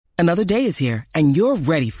Another day is here, and you're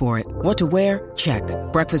ready for it. What to wear? Check.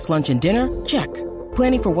 Breakfast, lunch, and dinner? Check.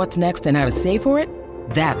 Planning for what's next and how to save for it?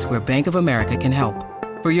 That's where Bank of America can help.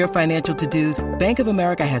 For your financial to-dos, Bank of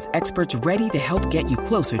America has experts ready to help get you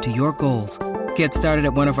closer to your goals. Get started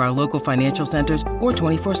at one of our local financial centers or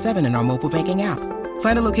 24/7 in our mobile banking app.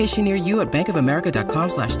 Find a location near you at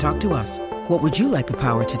bankofamerica.com/talktous. What would you like the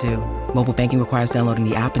power to do? Mobile banking requires downloading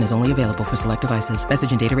the app and is only available for select devices.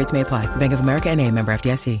 Message and data rates may apply. Bank of America N.A., member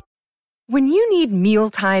FDIC. When you need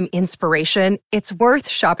mealtime inspiration, it's worth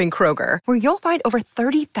shopping Kroger, where you'll find over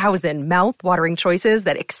 30,000 mouth-watering choices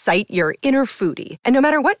that excite your inner foodie. And no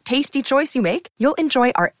matter what tasty choice you make, you'll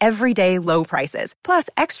enjoy our everyday low prices, plus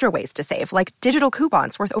extra ways to save, like digital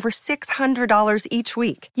coupons worth over $600 each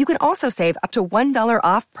week. You can also save up to $1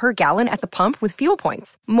 off per gallon at the pump with fuel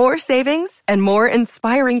points. More savings and more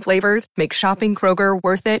inspiring flavors make shopping Kroger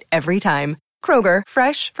worth it every time. Kroger,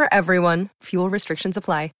 fresh for everyone. Fuel restrictions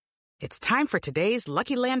apply. It's time for today's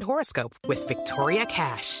Lucky Land horoscope with Victoria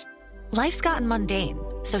Cash. Life's gotten mundane,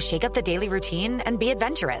 so shake up the daily routine and be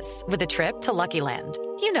adventurous with a trip to Lucky Land.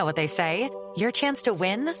 You know what they say, your chance to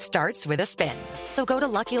win starts with a spin. So go to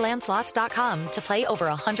LuckyLandSlots.com to play over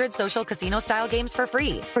 100 social casino-style games for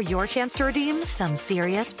free for your chance to redeem some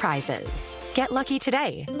serious prizes. Get lucky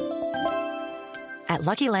today at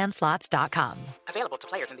LuckyLandSlots.com. Available to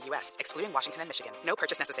players in the U.S., excluding Washington and Michigan. No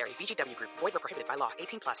purchase necessary. VGW Group. Void where prohibited by law.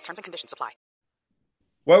 18+. Terms and conditions apply.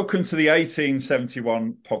 Welcome to the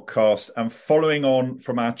 1871 podcast. And following on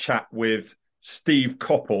from our chat with Steve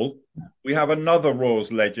Coppell, we have another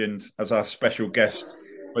Royals legend as our special guest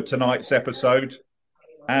for tonight's episode.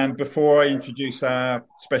 And before I introduce our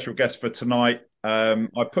special guest for tonight, I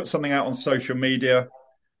put something out on social media,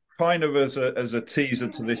 kind of as a teaser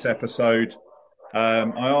to this episode.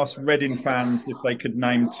 I asked Reading fans if they could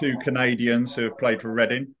name two Canadians who have played for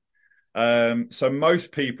Reading. So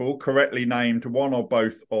most people correctly named one or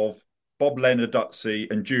both of Bob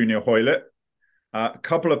Lenarduzzi and Junior Hoilett. A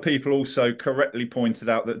couple of people also correctly pointed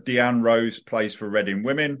out that Deanne Rose plays for Reading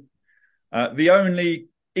Women. The only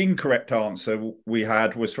incorrect answer we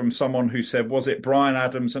had was from someone who said, was it Brian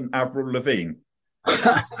Adams and Avril Lavigne?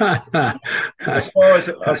 As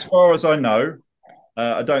far as I know,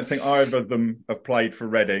 I don't think either of them have played for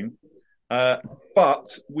Reading. But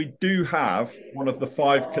we do have one of the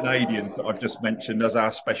five Canadians that I've just mentioned as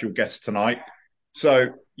our special guest tonight.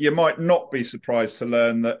 So you might not be surprised to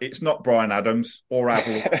learn that it's not Brian Adams or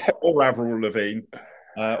Avril Lavigne,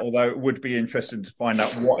 although it would be interesting to find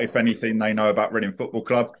out what, if anything, they know about Reading Football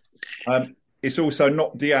Club. It's also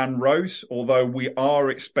not Deanne Rose, although we are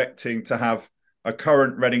expecting to have a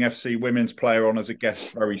current Reading FC women's player on as a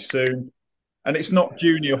guest very soon. And it's not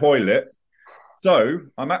Junior Hoilett. So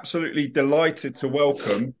I'm absolutely delighted to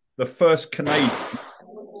welcome the first Canadian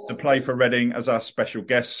to play for Reading as our special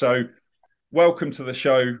guest. So welcome to the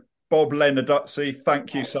show, Bob Lenarduzzi.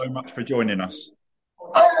 Thank you so much for joining us.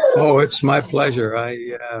 Oh, it's my pleasure.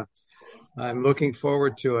 I'm looking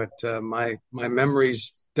forward to it. My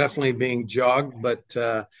memory's definitely being jogged, but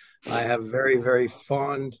I have very, very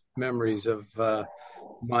fond memories of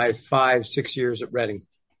my 5-6 years at Reading.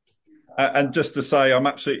 And just to say, I'm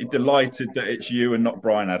absolutely delighted that it's you and not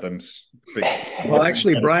Brian Adams. Well,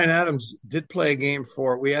 actually, Brian Adams did play a game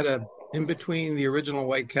we had in between the original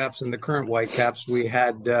Whitecaps and the current Whitecaps, we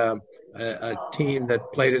had a team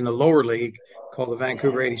that played in the lower league called the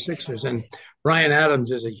Vancouver 86ers. And Brian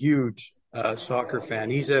Adams is a huge soccer fan.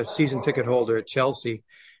 He's a season ticket holder at Chelsea.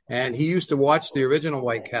 And he used to watch the original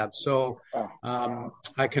Whitecaps. So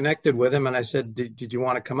I connected with him and I said, did you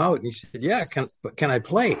want to come out? And he said, yeah, can I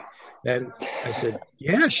play? And I said,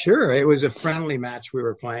 yeah, sure. It was a friendly match we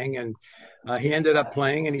were playing, and he ended up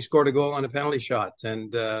playing, and he scored a goal on a penalty shot.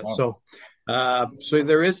 And so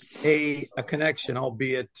there is a connection,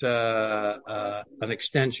 albeit an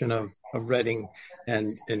extension of Reading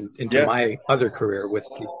and into my other career with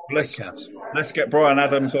the Whitecaps. Let's get Brian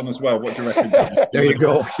Adams on as well. What do you reckon? There you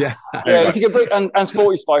go. Yeah. Yeah, and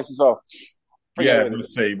Sporty Spice as well. Yeah, we'll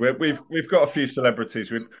see. We've got a few celebrities.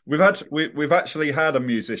 We've actually had a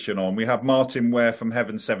musician on. We have Martin Ware from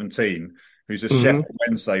Heaven 17, who's a Sheffield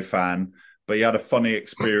Wednesday fan, but he had a funny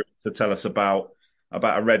experience to tell us about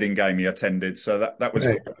a Reading game he attended. So that was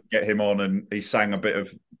good to get him on, and he sang a bit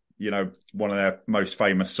of one of their most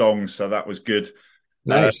famous songs. So that was good.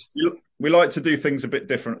 Nice. We like to do things a bit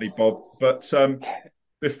differently, Bob. But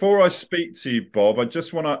before I speak to you, Bob, I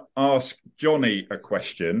just want to ask Johnny a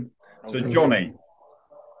question. So, Johnny,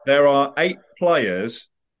 there are 8 players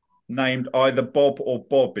named either Bob or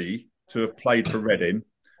Bobby to have played for Reading,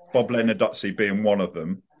 Bob Lenarduzzi being one of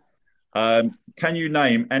them. Can you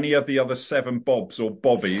name any of the other 7 Bobs or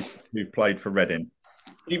Bobbies who've played for Reading?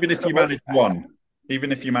 Even if you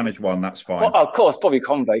manage one, that's fine. Well, of course, Bobby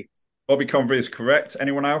Convey. Bobby Convey is correct.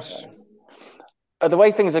 Anyone else? The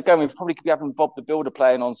way things are going, we probably could be having Bob the Builder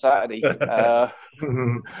playing on Saturday. Bob.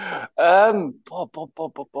 No,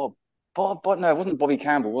 it wasn't Bobby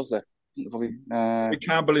Campbell, was there? Bobby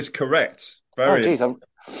Campbell is correct. Back in the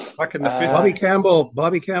 50s.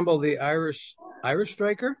 Bobby Campbell, the Irish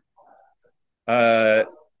striker. I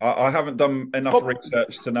haven't done enough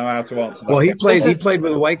research to know how to answer that. Well, he played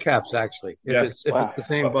with the Whitecaps, actually. If Yeah. it's the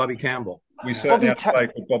same Bobby Campbell. We certainly had to play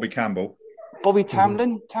with Bobby Campbell. Bobby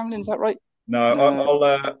Tamlin? Tamlin, is that right? No,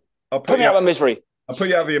 I'll put you out of misery. I'll put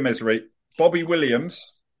you out of your misery. Bobby Williams.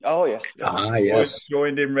 Oh, yes. Yes.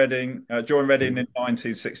 Joined Reading in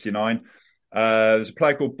 1969. There's a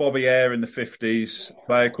player called Bobby Eyre in the 50s, a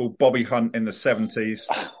player called Bobby Hunt in the 70s.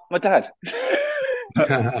 My dad.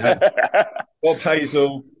 Bob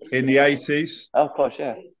Hazel in the 80s. Oh, gosh,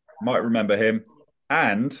 yeah. Might remember him.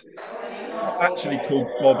 And actually called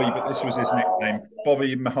Bobby, but this was his nickname,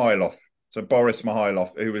 Bobby Mihailov. So Boris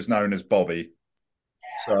Mihailov, who was known as Bobby.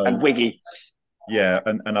 And Wiggy. Yeah,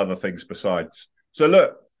 and other things besides. So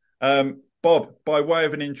look, Bob, by way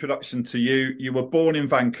of an introduction to you, you were born in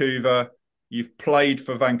Vancouver. You've played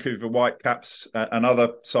for Vancouver Whitecaps and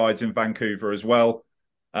other sides in Vancouver as well.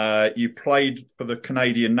 You played for the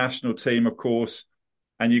Canadian national team, of course,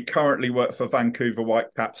 and you currently work for Vancouver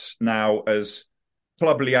Whitecaps now as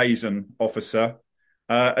club liaison officer.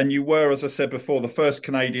 And you were, as I said before, the first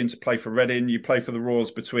Canadian to play for Reading. You played for the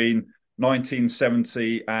Roars between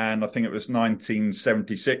 1970 and I think it was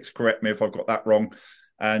 1976. Correct me if I've got that wrong.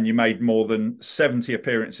 And you made more than 70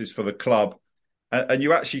 appearances for the club. And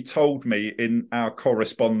you actually told me in our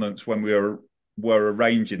correspondence when we were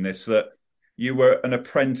arranging this that you were an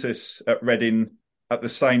apprentice at Reading at the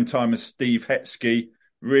same time as Steve Hetsky,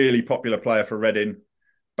 really popular player for Reading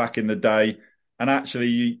back in the day. And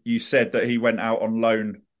actually, you said that he went out on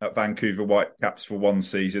loan at Vancouver Whitecaps for one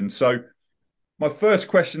season. So my first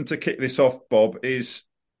question to kick this off, Bob, is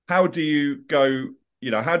how do you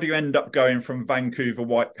end up going from Vancouver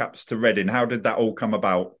Whitecaps to Reading? How did that all come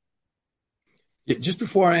about? Just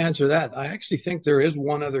before I answer that, I actually think there is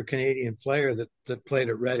one other Canadian player that played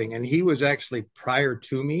at Reading, and he was actually prior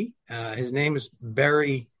to me. His name is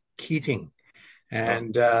Barry Keating,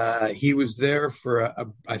 and he was there for,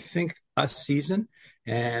 I think, a season.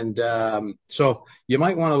 And so you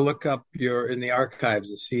might want to look up in the archives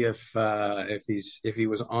to see if he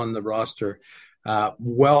was on the roster. Not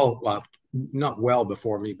well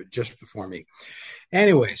before me, but just before me.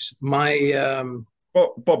 Anyways,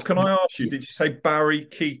 Bob, can I ask you, did you say Barry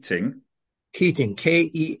Keating? Keating,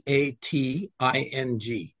 Keating.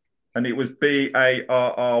 And it was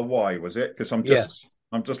Barry, was it? Because I'm just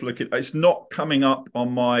looking. It's not coming up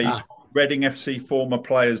on my Reading FC former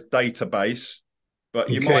players database, but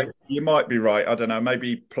you might be right. I don't know.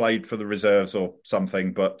 Maybe he played for the reserves or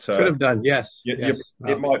something, but could have done. Yes,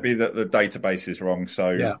 it might be that the database is wrong.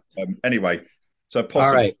 So anyway, so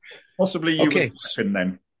possibly you were second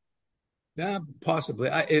then. Yeah, possibly.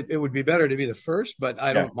 It would be better to be the first, but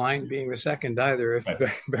I don't mind being the second either if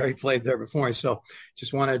Barry played there before me. So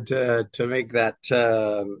just wanted to make that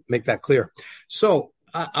clear. So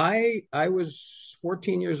I was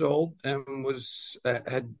 14 years old and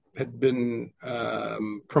had been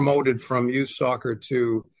promoted from youth soccer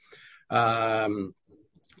to a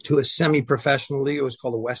semi-professional league. It was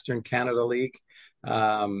called the Western Canada League,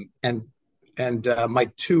 and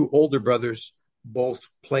my two older brothers both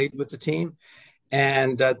played with the team.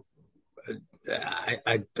 And I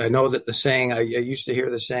know that the saying, I used to hear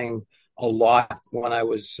the saying a lot when I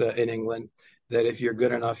was in England, that if you're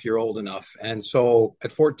good enough, you're old enough. And so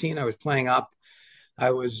at 14, I was playing up. I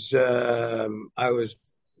was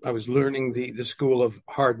learning the school of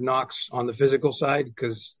hard knocks on the physical side,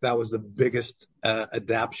 because that was the biggest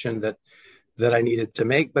adaptation that I needed to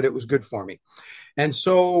make, but it was good for me. And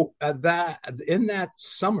so in that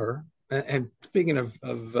summer, and speaking of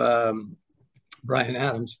Bryan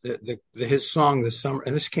Adams, his song this summer,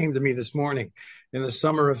 and this came to me this morning, in the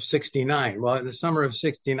summer of '69. Well, in the summer of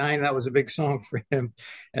 '69, that was a big song for him,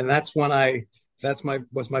 and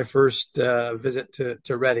was my first visit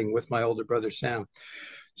to Reading with my older brother Sam.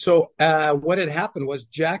 So what had happened was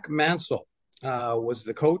Jack Mansell was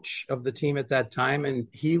the coach of the team at that time, and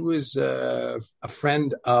he was a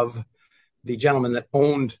friend of the gentleman that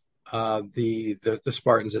owned the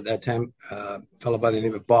Spartans at that time, a fellow by the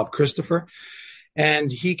name of Bob Christopher.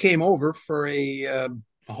 And he came over for a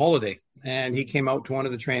holiday, and he came out to one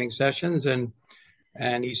of the training sessions, and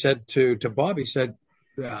he said to Bob, he said,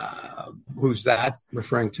 "Who's that?"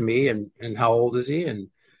 referring to me, and how old is he?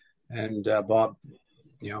 And Bob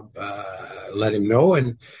let him know.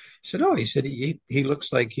 And he said, he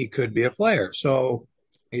looks like he could be a player. So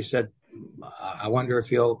he said, I wonder if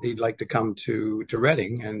he'd like to come to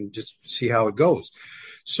Reading and just see how it goes.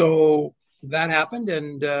 So that happened,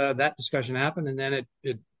 and that discussion happened, and then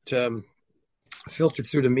it filtered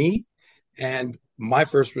through to me. And my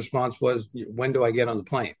first response was, when do I get on the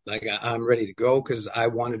plane? Like, I'm ready to go, because I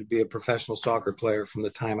wanted to be a professional soccer player from the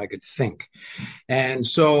time I could think. And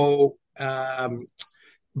so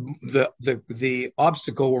the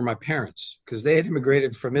obstacle were my parents, because they had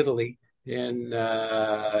immigrated from Italy in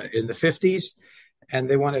the 50s, and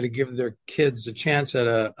they wanted to give their kids a chance at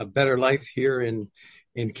a better life here in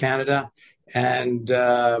Canada. And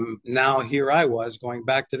now here I was going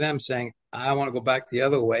back to them saying, I want to go back the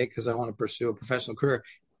other way because I want to pursue a professional career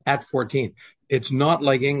at 14. It's not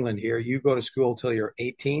like England here. You go to school till you're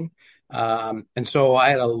 18. And so I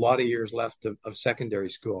had a lot of years left of secondary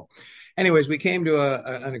school. Anyways, we came to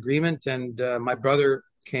an agreement, and my brother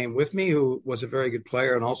came with me, who was a very good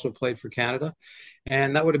player and also played for Canada.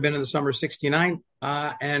 And that would have been in the summer of 69.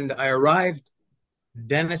 And I arrived.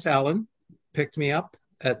 Dennis Allen picked me up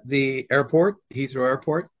at the airport, Heathrow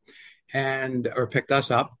Airport, or picked us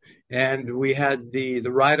up. And we had the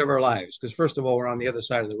ride of our lives, because first of all, we're on the other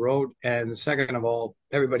side of the road. And second of all,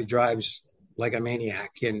 everybody drives like a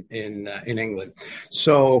maniac in England.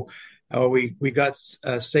 So we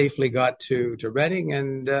safely got to Reading,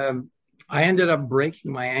 and I ended up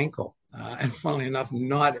breaking my ankle. And funnily enough,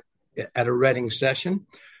 not at a Reading session,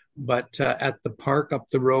 but at the park up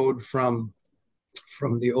the road from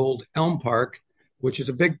the old Elm Park, which is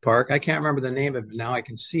a big park. I can't remember the name of it now. I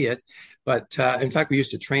can see it. But in fact, we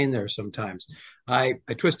used to train there sometimes. I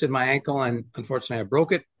twisted my ankle, and unfortunately I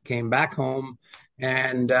broke it, came back home.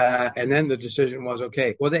 And then the decision was,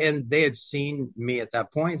 okay, well, they had seen me at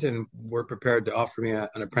that point and were prepared to offer me an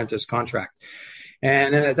apprentice contract.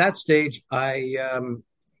 And then at that stage, I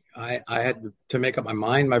had to make up my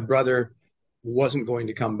mind. My brother wasn't going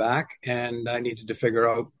to come back, and I needed to figure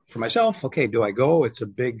out for myself, okay, do I go? It's a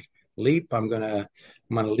big leap. I'm gonna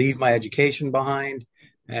leave my education behind.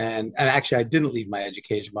 And actually, I didn't leave my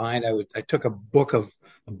education behind. I took a box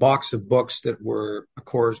of books that were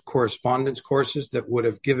correspondence courses that would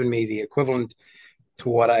have given me the equivalent to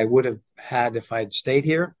what I would have had if I'd stayed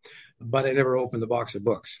here, but I never opened the box of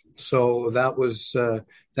books. So that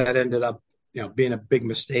ended up, being a big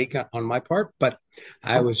mistake on my part, but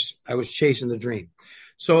I was chasing the dream.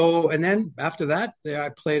 So, and then after that, I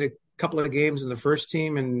played a couple of games in the first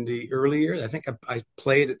team in the early years. I think I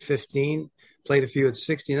played at 15, played a few at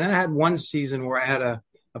 16. Then I had one season where I had a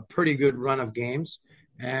pretty good run of games.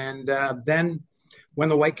 And then when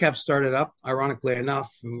the Whitecaps started up, ironically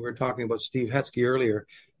enough, and we were talking about Steve Hetzke earlier,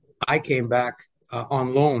 I came back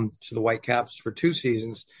on loan to the Whitecaps for 2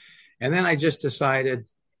 seasons. And then I just decided,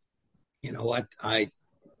 you know what,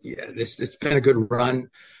 it's been a good run.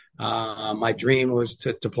 My dream was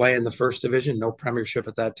to play in the first division, no premiership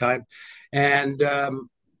at that time. And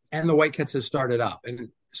the Whitecaps had started up. And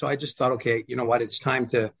so I just thought, okay, you know what, it's time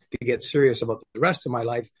to get serious about the rest of my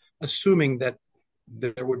life, assuming that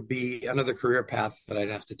there would be another career path that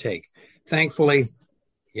I'd have to take. Thankfully,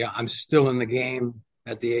 I'm still in the game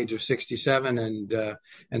at the age of 67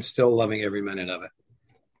 and still loving every minute of it.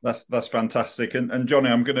 That's fantastic. And Johnny,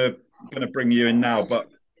 I'm gonna bring you in now, but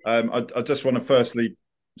I just want to firstly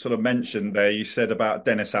sort of mention there, you said about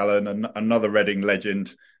Dennis Allen, and another Reading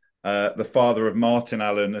legend, the father of Martin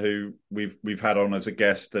Allen, who we've had on as a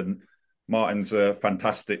guest, and Martin's a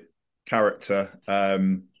fantastic character.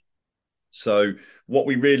 So what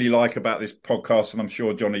we really like about this podcast, and I'm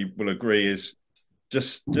sure Johnny will agree, is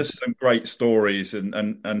just some great stories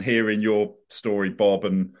and hearing your story, Bob.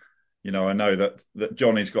 And, I know that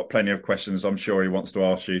Johnny's got plenty of questions I'm sure he wants to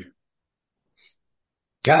ask you.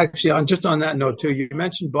 Actually, on that note too, you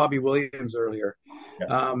mentioned Bobby Williams earlier.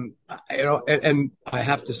 Yeah. And I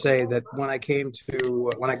have to say that when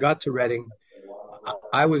I got to Reading,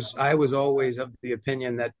 I was always of the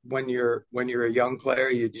opinion that when you're a young player,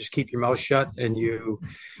 you just keep your mouth shut and you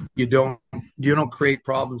don't create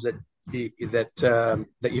problems that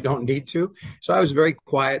you don't need to. So I was very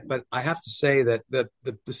quiet, but I have to say that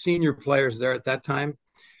the senior players there at that time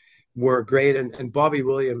were great, and Bobby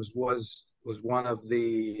Williams was one of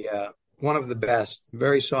the best,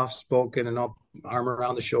 very soft spoken and arm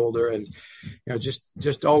around the shoulder, and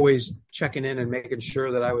just always checking in and making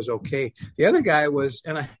sure that I was okay. The other guy was,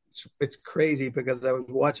 and it's crazy because I was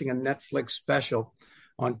watching a Netflix special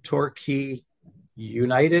on Torquay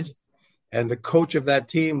United, and the coach of that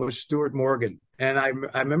team was Stuart Morgan. And I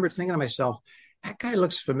remember thinking to myself, that guy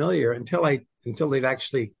looks familiar, until they'd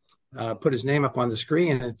actually put his name up on the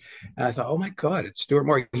screen, and I thought, oh my God, it's Stuart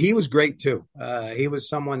Moore. He was great too. He was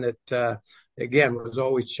someone that, again, was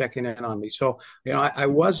always checking in on me. So, I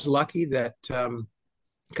was lucky that,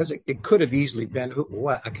 because it could have easily been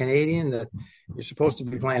a Canadian that you're supposed to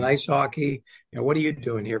be playing ice hockey. What are you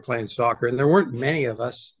doing here playing soccer? And there weren't many of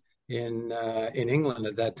us in England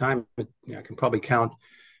at that time. But, I can probably count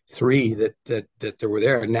 3 that there were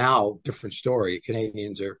there. Now, different story.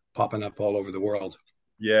 Canadians are popping up all over the world.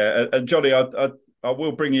 Yeah, and Johnny, I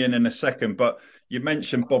will bring you in a second, but you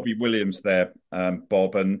mentioned Bobby Williams there,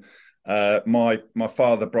 Bob, and my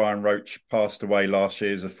father Brian Roach passed away last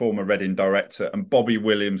year as a former Reading director, and Bobby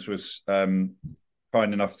Williams was kind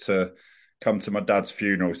enough to come to my dad's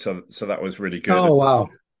funeral, so that was really good. Oh wow!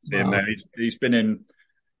 He's been in,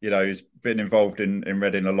 he's been involved in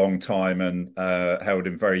Reading a long time and held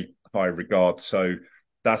in very high regard. So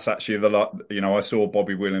that's actually I saw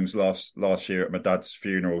Bobby Williams last year at my dad's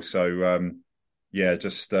funeral. So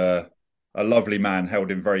just a lovely man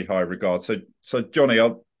held in very high regard. So Johnny,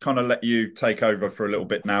 I'll kind of let you take over for a little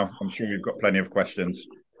bit now. I'm sure you've got plenty of questions.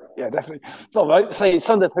 Yeah, definitely. Well, right. So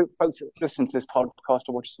some of the folks that listen to this podcast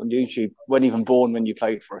or watch us on YouTube weren't even born when you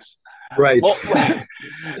played for us. Right.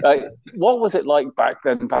 What was it like back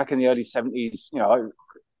then, back in the early 70s,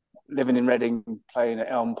 living in Reading, playing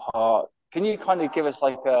at Elm Park? Can you kind of give us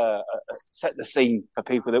like a set the scene for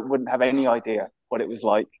people that wouldn't have any idea what it was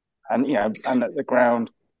like, and and at the ground?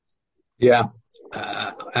 Yeah,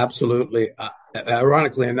 absolutely.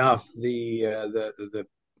 Ironically enough, the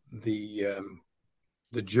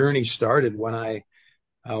journey started when I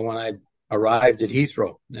arrived at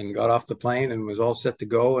Heathrow and got off the plane and was all set to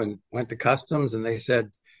go and went to customs, and they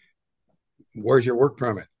said, "Where's your work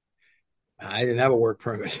permit?" I didn't have a work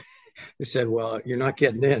permit. They said, "Well, you're not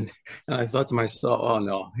getting in." And I thought to myself, "Oh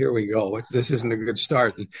no, here we go. This isn't a good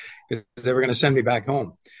start." And they were going to send me back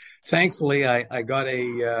home. Thankfully, I got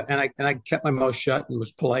and I kept my mouth shut and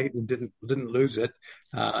was polite and didn't lose it.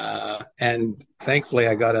 And thankfully,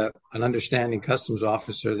 I got an understanding customs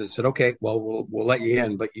officer that said, "Okay, well, we'll let you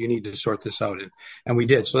in, but you need to sort this out." And we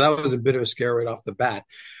did. So that was a bit of a scare right off the bat.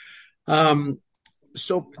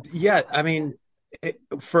 So yeah, I mean,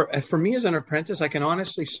 for me as an apprentice, I can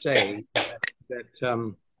honestly say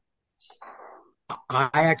that I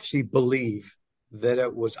actually believe that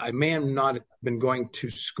I may have not been going to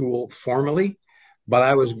school formally, but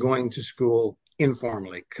I was going to school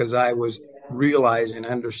informally because I was realizing,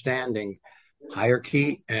 understanding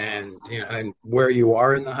hierarchy and where you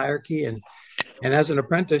are in the hierarchy. And as an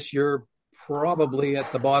apprentice, you're probably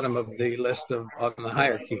at the bottom of the list on the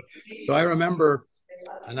hierarchy. So I remember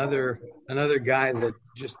another guy that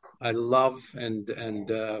just I love and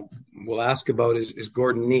will ask about is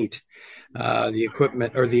Gordon Neat, the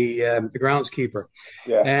equipment or the groundskeeper.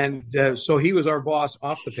 Yeah. And so he was our boss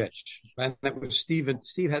off the pitch, and it was Steve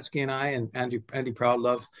Hetzke and I and Andy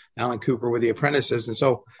Proudlove, Alan Cooper were the apprentices. And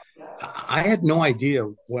so I had no idea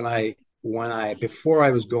before I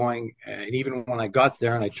was going, and even when I got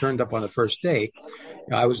there and I turned up on the first day,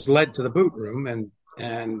 I was led to the boot room and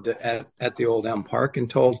at the old Elm Park and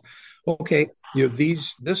told, okay,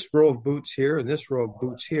 this row of boots here and this row of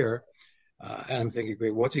boots here. And I'm thinking,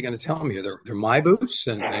 great, what's he going to tell me? They're my boots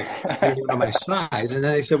and they're my size. And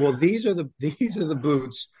then they said, well, these are the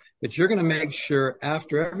boots that you're going to make sure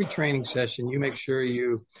after every training session, you make sure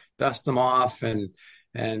you dust them off and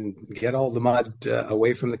get all the mud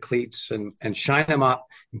away from the cleats and shine them up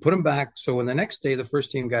and put them back. So when the next day, the first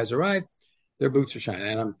team guys arrive, their boots are shining.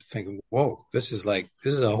 And I'm thinking, whoa, this is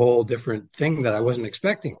a whole different thing that I wasn't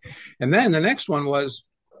expecting. And then the next one was,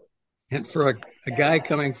 and for a guy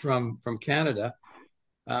coming from Canada,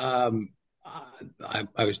 I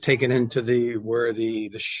was taken into where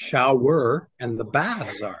the shower and the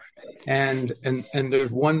baths are. And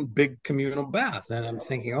there's one big communal bath. And I'm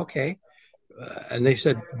thinking, okay. And they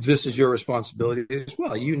said, this is your responsibility as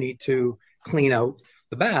well. You need to clean out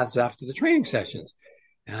the baths after the training sessions.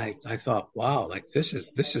 And I thought, wow, like this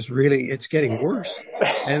is really, it's getting worse.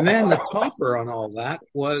 And then the topper on all that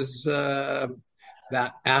was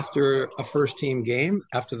that after a first team game,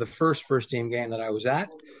 after the first team game that I was at,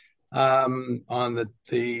 on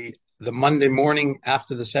the Monday morning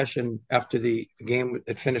after the session, after the game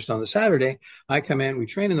had finished on the Saturday, I come in, we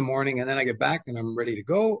train in the morning, and then I get back and I'm ready to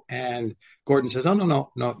go. And Gordon says, oh,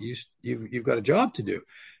 no, you've got a job to do.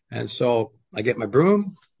 And so I get my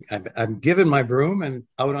broom, I'm given my broom and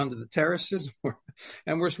out onto the terraces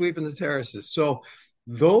and we're sweeping the terraces. So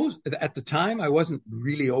those, at the time, I wasn't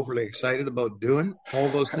really overly excited about doing all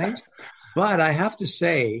those things, but I have to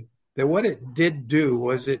say that what it did do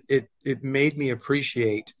was it made me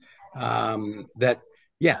appreciate that,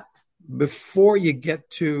 yeah, before you get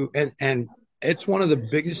to, and it's one of the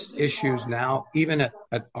biggest issues now, even at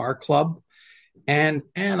our club, and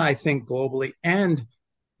I think globally, and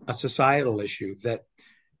a societal issue, that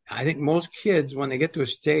I think most kids, when they get to a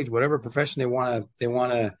stage, whatever profession they want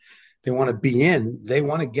to be in, they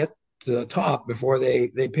want to get to the top before they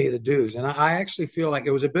pay the dues. And I actually feel like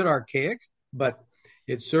it was a bit archaic, but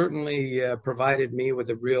it certainly provided me with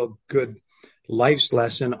a real good life's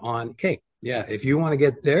lesson on, okay, yeah, if you want to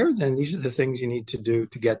get there, then these are the things you need to do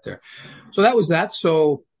to get there. So that was that.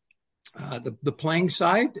 So the playing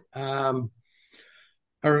side,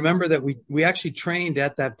 I remember that we actually trained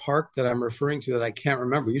at that park that I'm referring to that I can't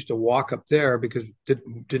remember. We used to walk up there because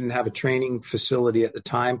didn't have a training facility at the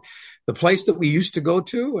time. The place that we used to go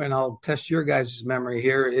to, and I'll test your guys' memory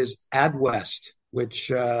here, is Ad West, which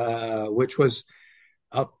was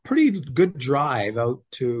a pretty good drive out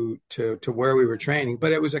to where we were training,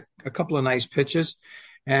 but it was a couple of nice pitches.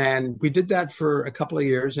 And we did that for a couple of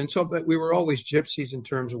years. And so, but we were always gypsies in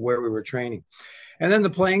terms of where we were training. And then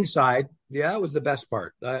the playing side, yeah, that was the best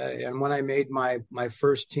part. And when I made my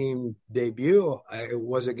first team debut, it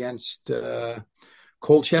was against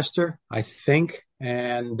Colchester, I think.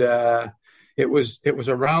 And it was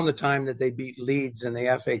around the time that they beat Leeds in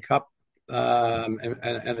the FA Cup,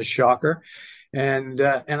 and a shocker. And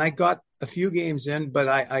I got a few games in, but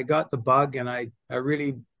I got the bug, and I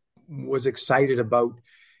really was excited about,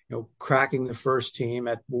 cracking the first team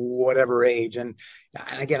at whatever age. And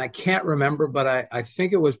again, I can't remember, but I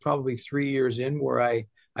think it was probably 3 years in where I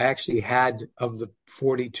actually had, of the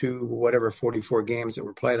 44 games that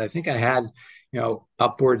were played, I think I had,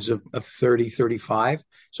 upwards of 30, 35.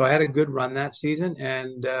 So I had a good run that season.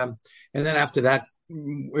 And then after that,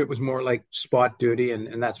 it was more like spot duty.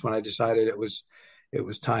 And that's when I decided it was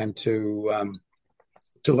time to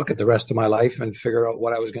look at the rest of my life and figure out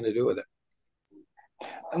what I was going to do with it.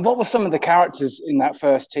 And what were some of the characters in that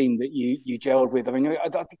first team that you gelled with? I mean, I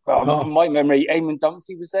think, from my memory, Eamon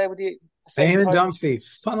Dunphy was there with you. Eamon Dunphy,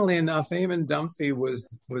 funnily enough, Eamon Dunphy was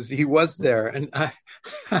there, and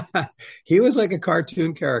he was like a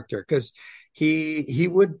cartoon character, because he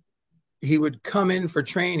would come in for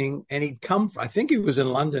training, and I think he was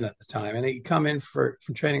in London at the time, and he'd come in for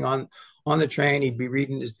training on the train. He'd be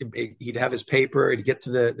reading he'd have his paper, he'd get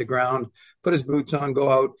to the ground, put his boots on, go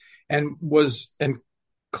out, and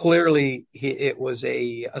clearly it was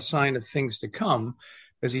a sign of things to come,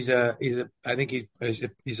 because he's a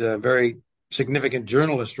very significant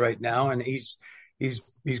journalist right now, and he's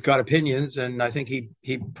got opinions, and I think he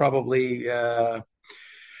probably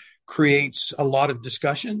creates a lot of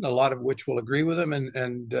discussion, a lot of which will agree with him,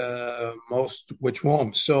 and most which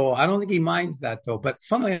won't. So I don't think he minds that, though. But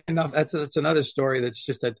funnily enough, that's another story that's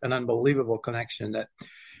just an unbelievable connection. That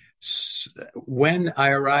when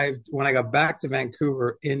I got back to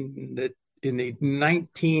Vancouver in the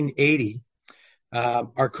 1980,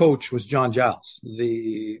 our coach was John Giles,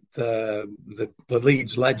 the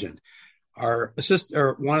Leeds legend. Our assistant,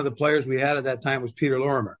 or one of the players we had at that time, was Peter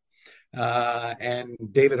Lorimer. And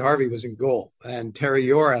David Harvey was in goal, and Terry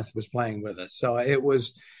Yorath was playing with us. So it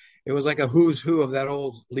was like a who's who of that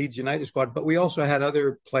old Leeds United squad. But we also had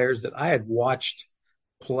other players that I had watched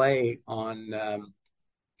play on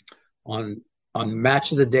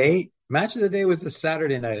Match of the Day. Match of the Day was the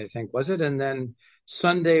Saturday night, I think, was it? And then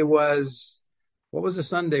Sunday was, what was the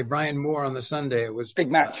Sunday? Brian Moore on the Sunday. It was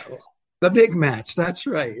Big Match. The Big Match. That's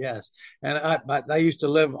right. Yes. And I used to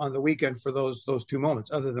live on the weekend for those two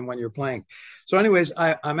moments, other than when you're playing. So anyways,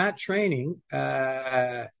 I'm at training,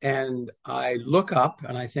 and I look up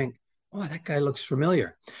and I think, oh, that guy looks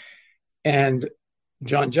familiar. And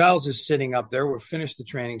John Giles is sitting up there. We've finished the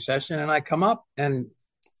training session, and I come up, and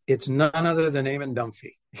it's none other than Eamon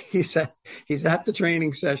Dunphy. He's at the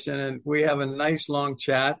training session, and we have a nice long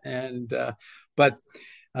chat. And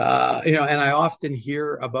and I often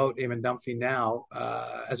hear about Eamon Dunphy now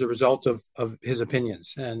as a result of his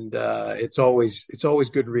opinions, and it's always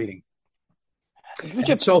good reading.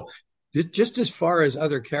 So, just as far as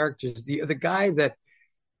other characters, the guy that,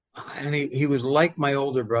 and he was like my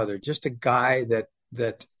older brother, just a guy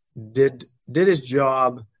that did his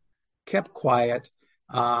job, kept quiet.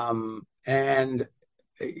 And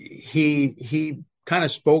he kind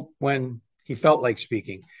of spoke when he felt like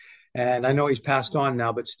speaking. And I know he's passed on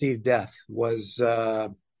now, but Steve Death was,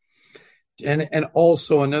 and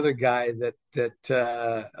also another guy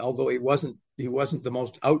that although he wasn't the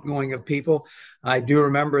most outgoing of people, I do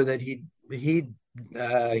remember that he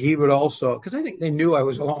would also, because I think they knew I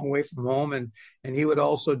was a long way from home, and he would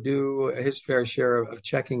also do his fair share of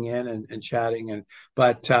checking in and chatting.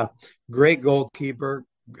 But great goalkeeper.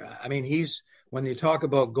 I mean, he's when you talk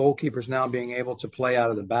about goalkeepers now being able to play out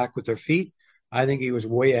of the back with their feet, I think he was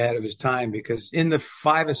way ahead of his time, because in the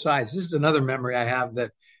five-a-sides, this is another memory I have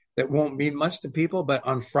that won't mean much to people, but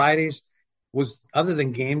on Fridays was, other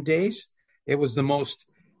than game days, it was the most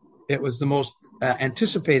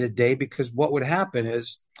anticipated day, because what would happen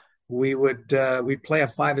is we'd play a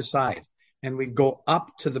five-a-side, and we'd go up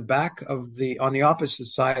to the back on the opposite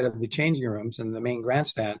side of the changing rooms and the main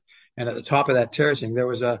grandstand, and at the top of that terracing there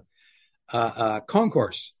was a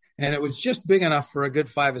concourse, and it was just big enough for a good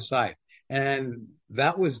five-a-side. And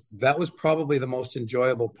that was probably the most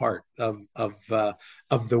enjoyable part of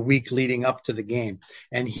the week leading up to the game.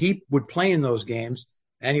 And he would play in those games,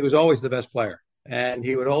 and he was always the best player, and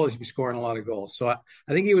he would always be scoring a lot of goals. So I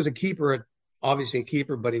think he was a keeper, obviously a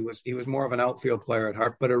keeper, but he was more of an outfield player at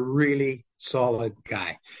heart, but a really solid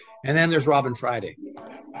guy. And then there's Robin Friday.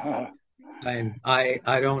 And I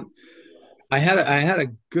had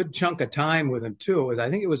a good chunk of time with him too. I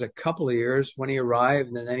think it was a couple of years when he arrived,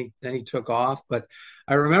 and then he took off. But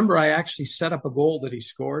I remember I actually set up a goal that he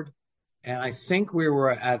scored, and I think we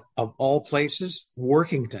were at, of all places,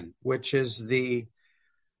 Workington, which is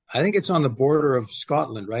I think it's on the border of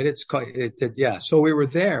Scotland, right? Yeah. So we were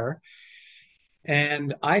there,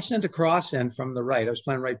 and I sent a cross in from the right. I was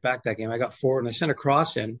playing right back that game. I got forward, and I sent a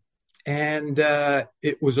cross in, and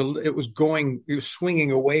it was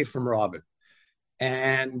swinging away from Robin.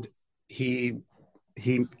 And it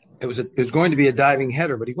was going to be a diving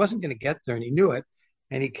header, but he wasn't going to get there, and he knew it.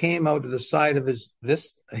 And he came out to the side of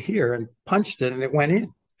this here and punched it, and it went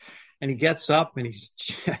in. And he gets up and he's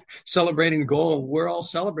celebrating the goal, and we're all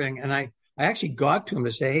celebrating. And I actually got to him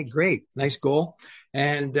to say, "Hey, great, nice goal."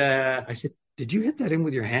 And I said, "Did you hit that in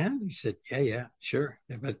with your hand?" He said, "Yeah, sure,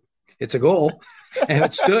 yeah, but it's a goal," and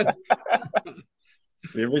it stood.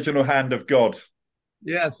 The original hand of God.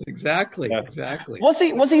 Yes, exactly. Yeah. Exactly. Was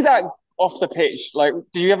he that off the pitch? Like,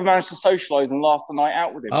 did you ever manage to socialise and last a night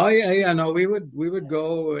out with him? Oh yeah. No, we would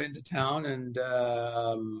go into town, and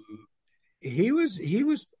he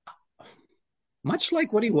was much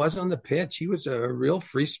like what he was on the pitch. He was a real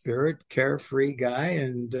free spirit, carefree guy,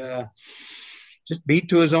 and just beat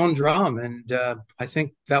to his own drum. And I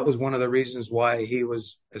think that was one of the reasons why he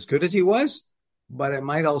was as good as he was. But it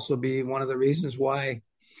might also be one of the reasons why,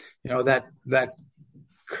 that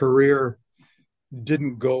career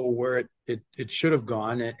didn't go where it should have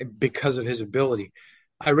gone, because of his ability.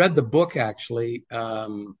 I read the book actually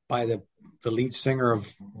by the lead singer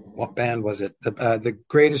of, what band was it? The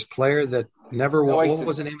greatest player that never won. What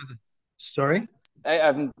was the name of the story?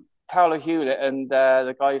 Paolo Hewlett and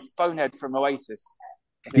the guy Bonehead from Oasis.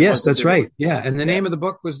 Yes, that's right. Yeah, and the name of the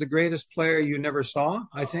book was The Greatest Player You Never Saw,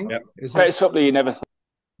 I think. Yep. Greatest footballer you never saw.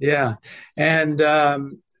 Yeah, and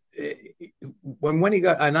when he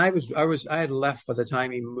got, and I had left by the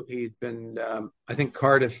time he'd been, I think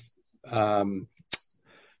Cardiff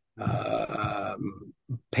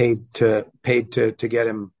paid to get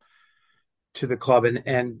him to the club,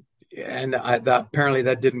 and apparently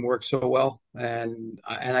that didn't work so well, and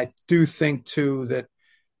I do think too that,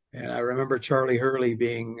 and I remember Charlie Hurley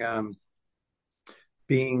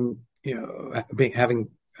having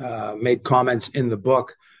made comments in the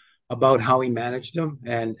book about how he managed him,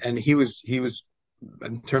 and he was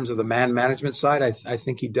in terms of the man management side, I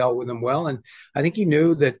think he dealt with him well, and I think he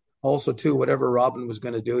knew that also too, whatever Robin was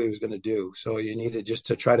going to do, he was going to do. So you needed just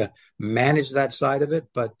to try to manage that side of it.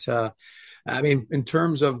 But I mean, in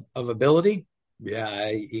terms of ability,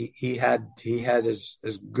 yeah, he had as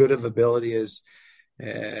good of ability as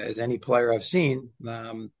any player I've seen,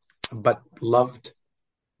 but loved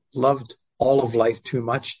all of life too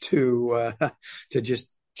much to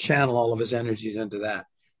just channel all of his energies into that.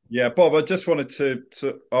 Yeah, Bob, I just wanted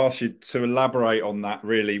to ask you to elaborate on that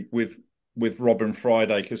really with Robin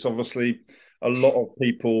Friday, because obviously a lot of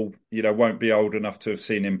people, won't be old enough to have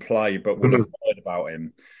seen him play, but will have heard about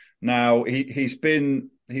him. Now he's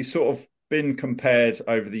sort of been compared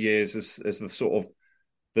over the years as the sort of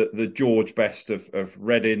the George Best of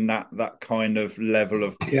Reading, that kind of level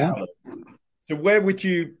of talent. So where would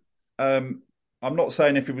you? I'm not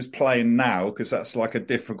saying if he was playing now, because that's like a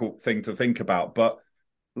difficult thing to think about. But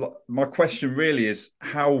my question really is,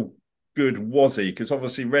 how good was he? Because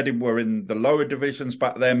obviously Reading were in the lower divisions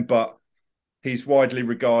back then, but he's widely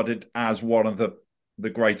regarded as one of the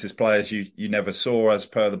greatest players you never saw, as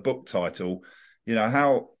per the book title.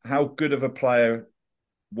 How good of a player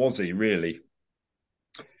was he really?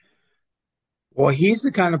 Well, he's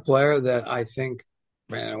the kind of player that I think,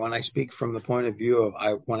 when I speak from the point of view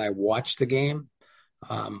of when I watch the game,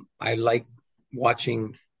 I like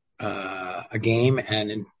watching a game, and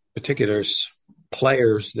in particular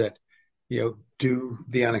players that do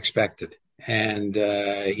the unexpected. and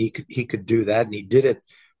he could do that, and he did it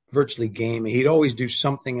virtually game. He'd always do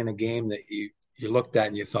something in a game that you looked at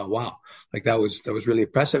and you thought, wow, like that was really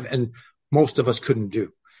impressive, and most of us couldn't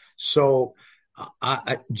do. So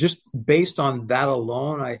I just based on that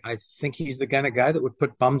alone, I think he's the kind of guy that would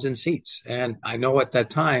put bums in seats. And I know at that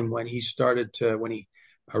time when he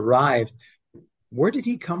arrived, where did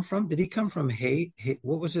he come from? Did he come from Hay?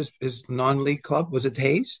 What was his non-league club? Was it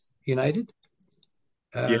Hayes United?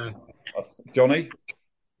 Yeah, Johnny,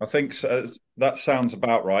 I think so. That sounds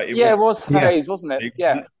about right. It was Hayes, wasn't it?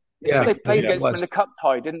 Yeah. So they played against him in the cup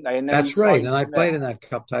tie, didn't they? And then that's right. And I played in that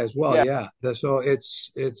cup tie as well. Yeah. So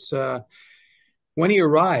it's when he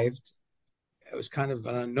arrived, it was kind of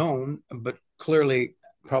an unknown, but clearly,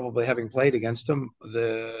 probably having played against him,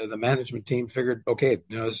 the management team figured, okay,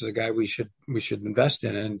 this is a guy we should invest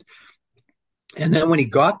in. And then when he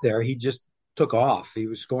got there, he just took off. He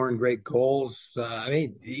was scoring great goals. I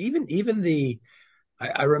mean,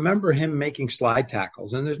 I remember him making slide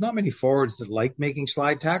tackles, and there's not many forwards that like making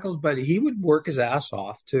slide tackles, but he would work his ass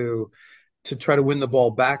off to try to win the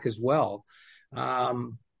ball back as well.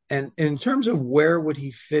 And in terms of where would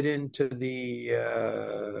he fit into the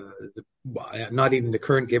not even the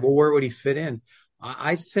current game, but where would he fit in?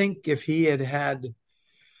 I think if he had,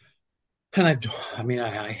 and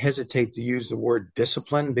I hesitate to use the word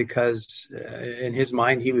discipline because in his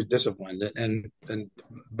mind he was disciplined,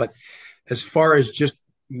 but as far as just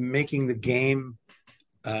making the game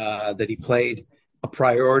that he played a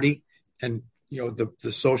priority, and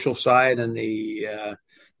the social side and the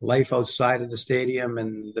life outside of the stadium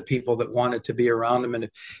and the people that wanted to be around him, and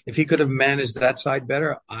if he could have managed that side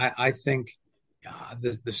better, I think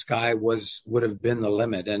the sky would have been the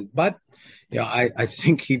limit. But I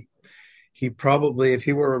think he probably, if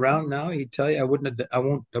he were around now, he'd tell you I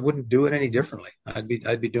wouldn't do it any differently.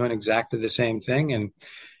 I'd be doing exactly the same thing, and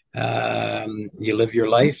you live your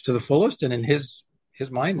life to the fullest, and in his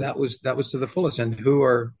mind that was to the fullest. And who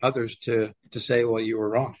are others to say, well, you were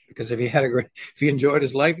wrong? Because if he enjoyed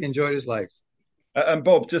his life, he enjoyed his life. And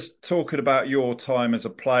Bob, just talking about your time as a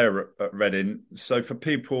player at Reading, so for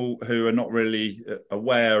people who are not really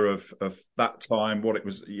aware of that time, what it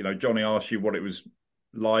was, Johnny asked you what it was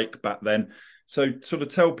like back then. So sort of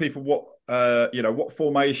tell people what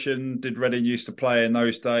formation did Reading used to play in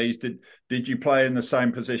those days? Did you play in the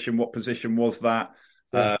same position? What position was that?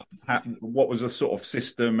 Yeah. What was the sort of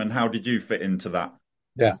system, and how did you fit into that?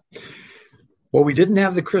 Yeah. Well, we didn't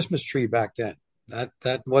have the Christmas tree back then.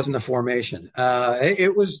 That wasn't a formation.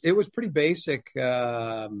 It was pretty basic.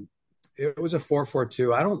 It was a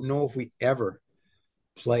 4-4-2. I don't know if we ever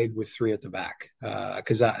played with three at the back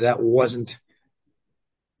because that wasn't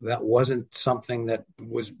something that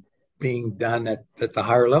was being done at the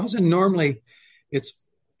higher levels. And normally, it's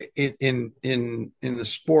in the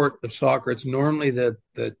sport of soccer, it's normally the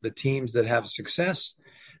teams that have success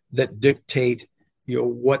that dictate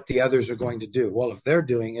what the others are going to do. Well, if they're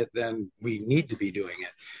doing it, then we need to be doing it.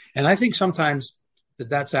 And I think sometimes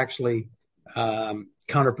that's actually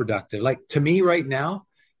counterproductive. Like, to me right now,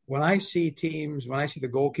 when I see the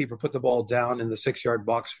goalkeeper put the ball down in the 6-yard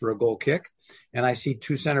box for a goal kick, and I see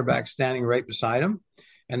two center backs standing right beside him,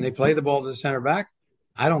 and they play the ball to the center back,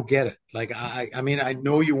 I don't get it. Like, I mean, I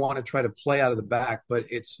know you want to try to play out of the back, but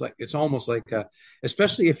it's almost like,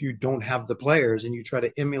 especially if you don't have the players and you try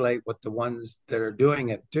to emulate what the ones that are doing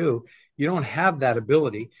it do, you don't have that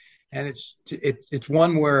ability. And it's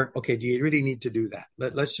one where, okay, do you really need to do that?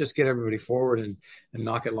 Let's just get everybody forward and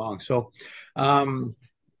knock it long. So,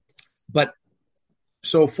 but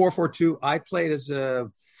 4-4-2, I played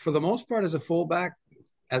for the most part as a fullback,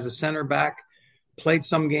 as a center back, played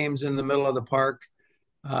some games in the middle of the park.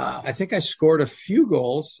 I think I scored a few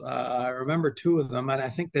goals. I remember 2 of them, and I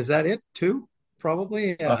think, is that it? 2,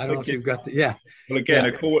 probably. Yeah, I don't know if you've got Well,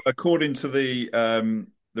 again, according to the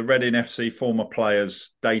Reading FC former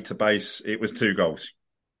players database, it was 2 goals.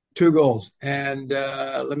 2 goals, and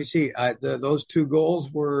let me see. Those 2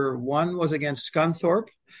 goals were, one was against Scunthorpe,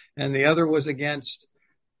 and the other was against.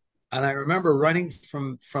 And I remember running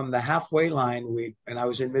from the halfway line. And I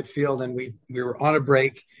was in midfield, and we were on a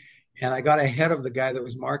break. And I got ahead of the guy that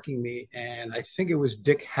was marking me, and I think it was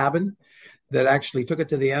Dick Haben that actually took it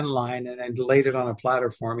to the end line and laid it on a platter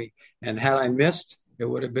for me. And had I missed, it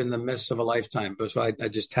would have been the miss of a lifetime. But so I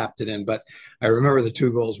just tapped it in. But I remember the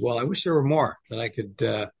 2 goals well. I wish there were more that I could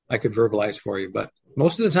verbalize for you. But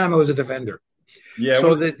most of the time, I was a defender. Yeah.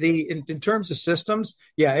 So in terms of systems,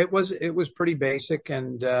 yeah, it was pretty basic,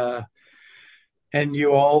 and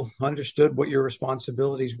you all understood what your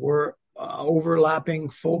responsibilities were. Overlapping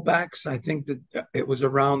fullbacks, I think that it was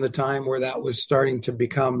around the time where that was starting to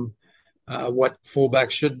become what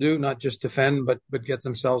fullbacks should do, not just defend, but get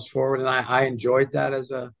themselves forward. And I enjoyed that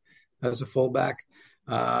as a fullback.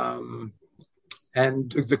 And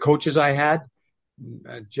the coaches I had,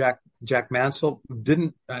 Jack Mansell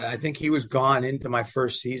didn't. I think he was gone into my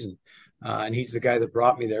first season, and he's the guy that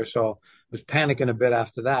brought me there. So I was panicking a bit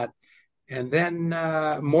after that. And then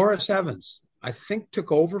Morris Evans, I think,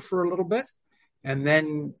 took over for a little bit, and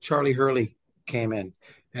then Charlie Hurley came in,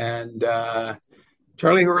 and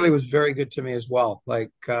Charlie Hurley was very good to me as well.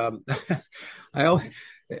 Like and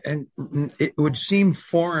it would seem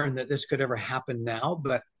foreign that this could ever happen now,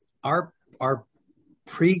 but our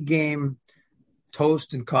pregame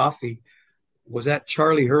toast and coffee was at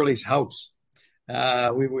Charlie Hurley's house.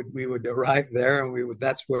 We would arrive there, and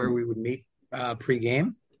that's where we would meet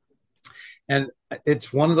pregame. And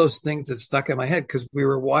it's one of those things that stuck in my head because we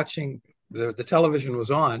were watching the television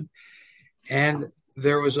was on, and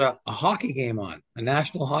there was a hockey game on, a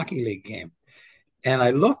National Hockey League game. And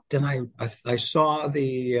I looked, and I saw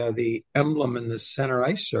the emblem in the center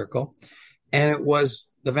ice circle, and it was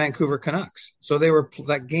the Vancouver Canucks. So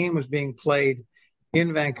that game was being played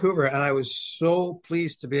in Vancouver, and I was so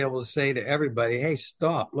pleased to be able to say to everybody, "Hey,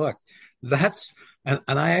 stop! Look, that's." And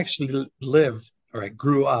I actually I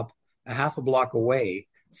grew up a half a block away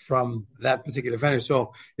from that particular venue.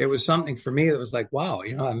 So it was something for me that was like, wow,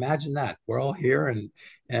 imagine that we're all here, and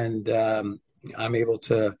I'm able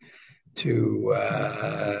to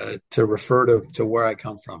refer to where I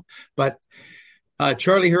come from. But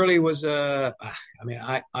Charlie Hurley was, I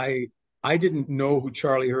didn't know who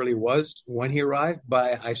Charlie Hurley was when he arrived,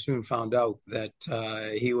 but I soon found out that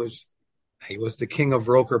he was the king of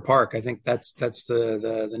Roker Park. I think that's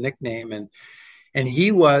the nickname. And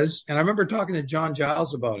he was, and I remember talking to John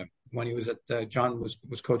Giles about him when he was John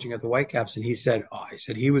was coaching at the Whitecaps, and he said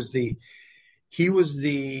he was the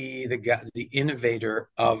guy, the innovator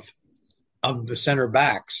of the center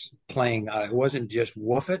backs playing. It wasn't just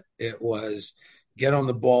woof it; it was get on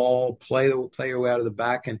the ball, play your way out of the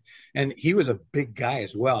back, and he was a big guy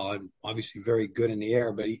as well, and obviously very good in the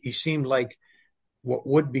air. But he seemed like what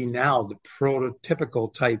would be now the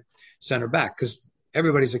prototypical type center back because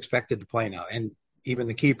everybody's expected to play now, and even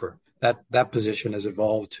the keeper. That position has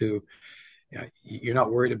evolved to, you're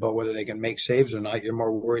not worried about whether they can make saves or not. You're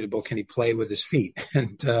more worried about can he play with his feet.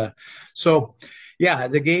 And so, yeah,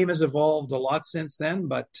 the game has evolved a lot since then.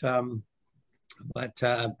 But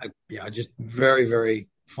just very, very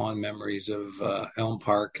fond memories of Elm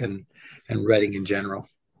Park and Reading in general.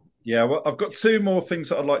 Yeah, well, I've got two more things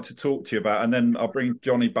that I'd like to talk to you about, and then I'll bring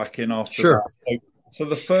Johnny back in after Sure. that. So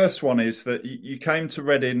the first one is that you came to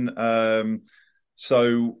Reading.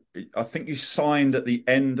 So I think you signed at the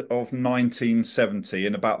end of 1970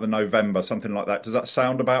 in about the November, something like that. Does that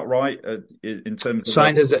sound about right in terms of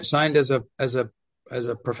signed as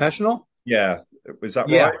a professional? Yeah, was that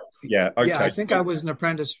Yeah. right? Yeah. Okay. Yeah, I think I was an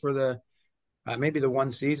apprentice for the maybe the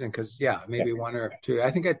one season because maybe one or two.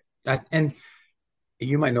 I think and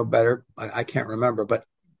you might know better. I can't remember, but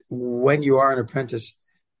when you are an apprentice,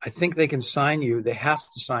 I think they can sign you. They have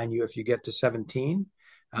to sign you if you get to 17.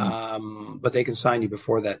 But they can sign you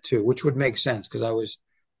before that too, which would make sense because I was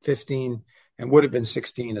 15 and would have been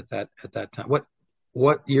 16 at that time.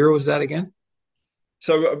 What year was that again?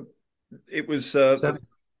 So it was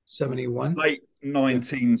 71, late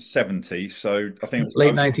 1970. So I think it was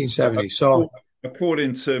late 1970. So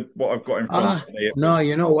according to what I've got in front of me, no,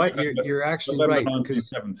 you know what? You're actually right.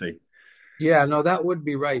 1970. Yeah, no, that would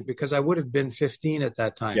be right because I would have been 15 at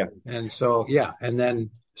that time. Yeah. And so, and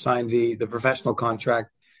then signed the professional contract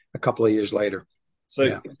a couple of years later.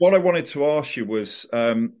 So what I wanted to ask you was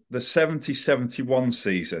the 70-71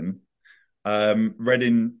 season,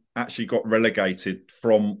 Reading actually got relegated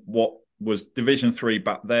from what was Division 3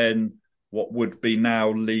 back then, what would be now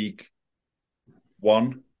League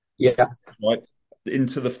 1. Yeah. Right,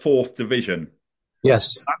 into the 4th division.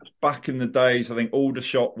 Yes. Back in the days, I think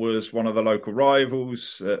Aldershot was one of the local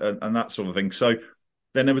rivals and that sort of thing. So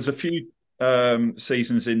then there was a few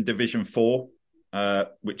seasons in Division 4,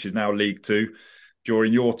 which is now League 2,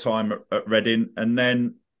 during your time at Reading. And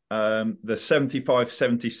then the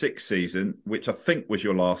 75-76 season, which I think was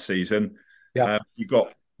your last season,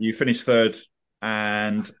 you finished third.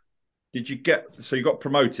 And you got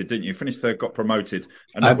promoted, didn't you? Finished third, got promoted.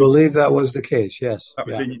 And I believe that was the case, yes. That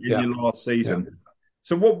was in your last season. Yeah.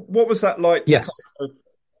 So what was that like? Yes.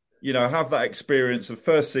 Have that experience of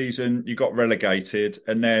first season, you got relegated,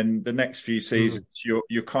 and then the next few seasons,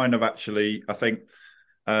 you're kind of actually, I think,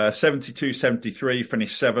 72-73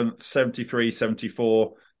 finished 7th,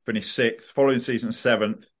 73-74 finished 6th, following season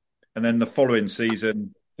 7th, and then the following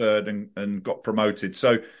season 3rd and got promoted.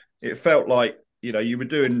 So it felt like you were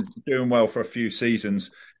doing well for a few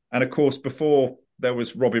seasons. And of course, before there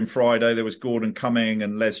was Robin Friday, there was Gordon Cumming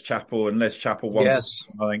and Les Chappell, and Les Chappell once,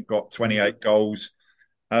 I think, got 28 goals.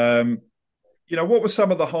 What were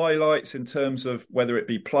some of the highlights in terms of whether it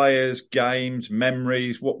be players, games,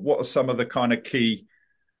 memories? What are some of the kind of key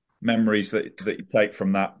memories that you take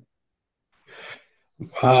from that?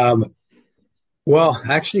 Well,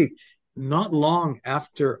 actually, not long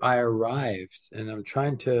after I arrived, and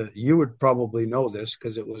you would probably know this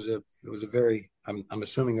because it was a very, I'm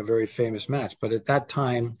assuming a very famous match. But at that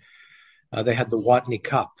time, they had the Watney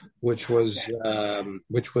Cup, which was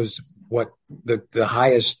what the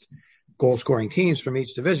highest goal scoring teams from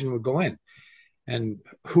each division would go in. And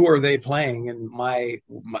who are they playing? And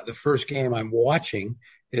the first game I'm watching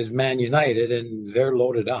is Man United, and they're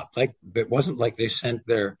loaded up. Like, it wasn't like they sent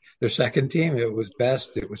their second team. It was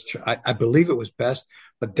Best. It was, I believe it was Best,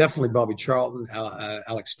 but definitely Bobby Charlton,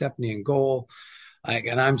 Alex Stepney in goal.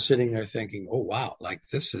 And I'm sitting there thinking, oh wow, like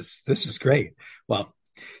this is great. Well,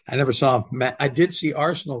 I never saw. I did see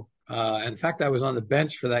Arsenal. In fact, I was on the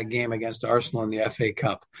bench for that game against Arsenal in the FA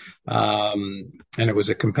Cup, and it was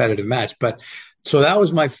a competitive match. But so that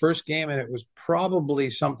was my first game, and it was probably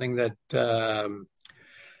something that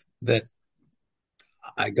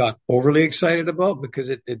I got overly excited about, because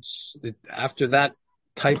it's after that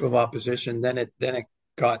type of opposition, then it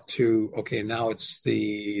got to, okay, now it's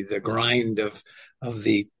the grind of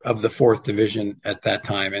the fourth division at that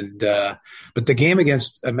time. And but the game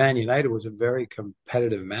against Man United was a very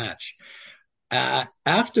competitive match.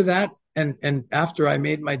 After that, and after I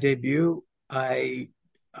made my debut, I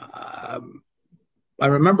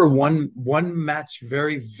remember one match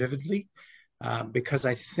very vividly, because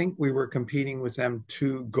I think we were competing with them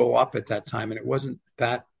to go up at that time, and it wasn't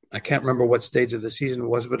that. I can't remember what stage of the season it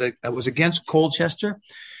was, but it was against Colchester,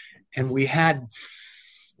 and we had,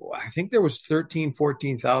 I think there was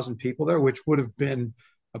 14,000 people there, which would have been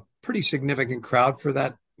a pretty significant crowd for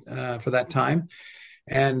that time.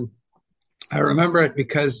 And I remember it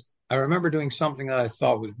because I remember doing something that I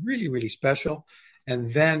thought was really, really special.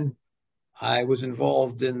 And then I was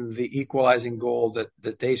involved in the equalizing goal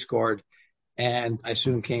that they scored. And I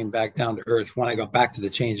soon came back down to earth when I got back to the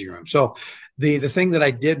changing room. So the thing that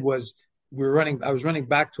I did was I was running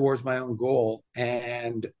back towards my own goal,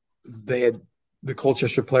 and the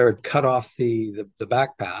Colchester player had cut off the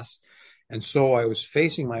back pass. And so I was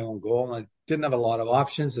facing my own goal, and I didn't have a lot of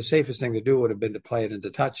options. The safest thing to do would have been to play it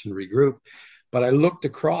into touch and regroup. But I looked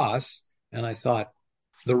across and I thought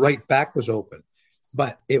the right back was open.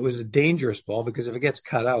 But it was a dangerous ball, because if it gets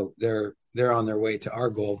cut out, they're on their way to our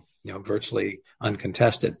goal, virtually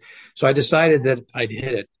uncontested. So I decided that I'd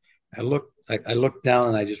hit it. I looked down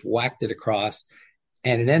and I just whacked it across,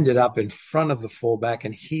 and it ended up in front of the fullback,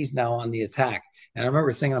 and he's now on the attack. And I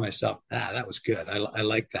remember thinking to myself, that was good. I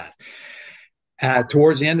like that.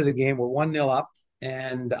 Towards the end of the game, we're 1-0 up,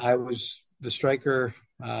 and I was the striker,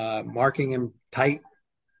 marking him tight,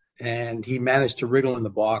 and he managed to wriggle in the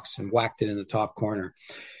box and whacked it in the top corner.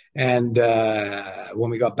 And when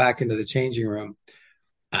we got back into the changing room,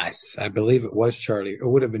 I believe it was Charlie, it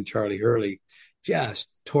would have been Charlie Hurley,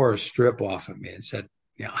 just tore a strip off of me and said,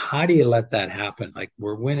 how do you let that happen? Like,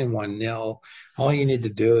 we're winning 1-0. All you need to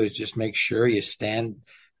do is just make sure you stand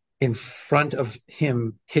in front of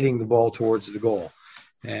him hitting the ball towards the goal.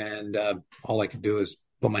 And all I could do is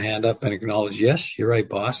put my hand up and acknowledge, yes, you're right,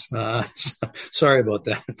 boss. Sorry about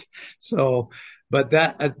that. So, but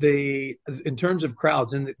in terms of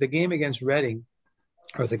crowds, and the game against Reading,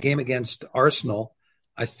 or the game against Arsenal,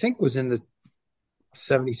 I think was in the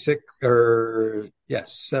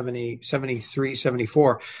 73,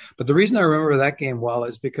 74. But the reason I remember that game well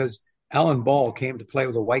is because Alan Ball came to play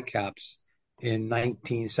with the Whitecaps in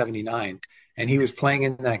 1979, and he was playing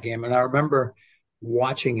in that game. And I remember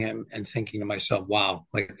watching him and thinking to myself, wow,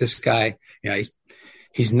 like this guy,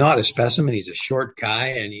 he's not a specimen. He's a short guy,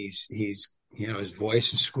 and he's his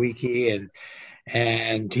voice is squeaky,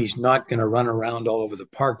 and he's not going to run around all over the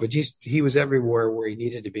park, but he was everywhere where he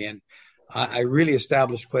needed to be. And I really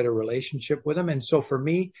established quite a relationship with him. And so for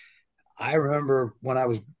me, I remember when I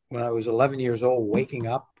was 11 years old, waking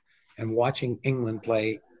up and watching England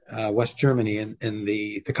play West Germany in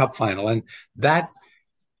the cup final. And that,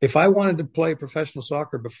 if I wanted to play professional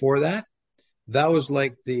soccer before that, that was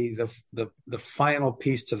like the final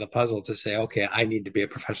piece to the puzzle to say, okay, I need to be a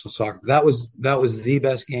professional soccer. That was the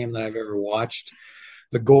best game that I've ever watched.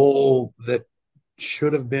 The goal that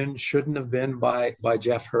shouldn't have been by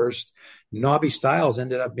Jeff Hurst. Nobby Stiles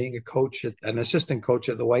ended up being an assistant coach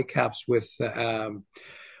at the Whitecaps with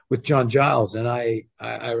John Giles. And I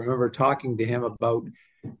remember talking to him about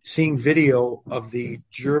seeing video of the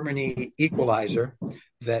Germany equalizer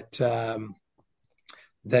that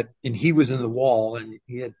and he was in the wall and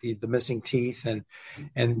he had the missing teeth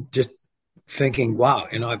and just thinking, wow,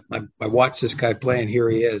 I watched this guy play and here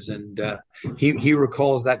he is. And he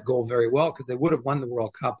recalls that goal very well because they would have won the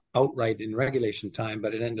World Cup outright in regulation time,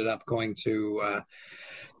 but it ended up going to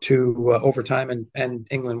overtime and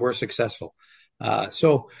England were successful. When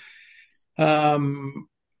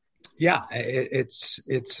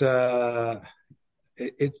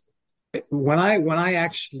I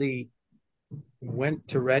actually went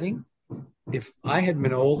to Reading, if I had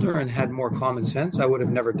been older and had more common sense, I would have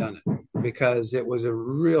never done it because it was a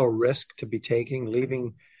real risk to be taking,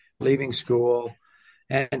 leaving school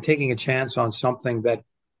and taking a chance on something that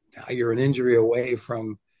you're an injury away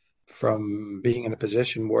from being in a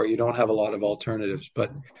position where you don't have a lot of alternatives.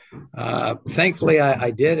 But thankfully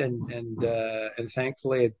I did. And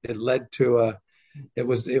thankfully it led to it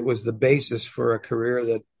was the basis for a career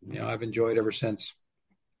that, I've enjoyed ever since.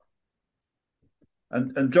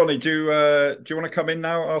 And Johnny, do you want to come in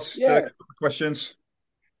now? Ask questions.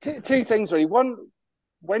 Two things really. One,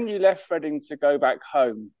 when you left Reading to go back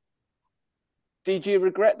home, did you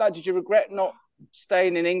regret that? Did you regret not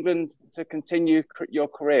staying in England to continue your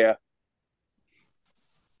career?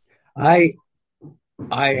 I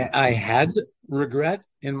had regret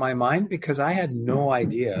in my mind because I had no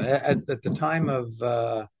idea at the time of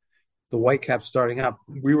the Whitecaps starting up.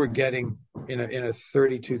 We were getting in a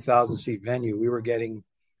 32,000 seat venue. We were getting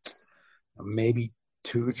maybe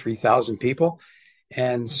 2,000-3,000 people,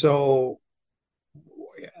 and so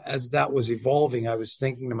as that was evolving, I was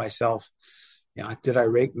thinking to myself, did I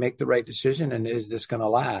make the right decision, and is this going to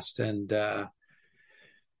last? And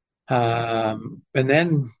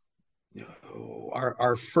then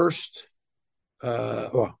our first,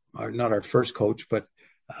 not our first coach, but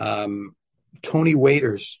Tony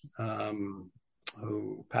Waiters,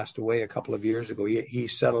 who passed away a couple of years ago. He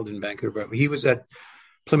settled in Vancouver. He was at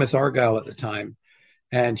Plymouth Argyle at the time,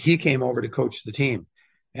 and he came over to coach the team.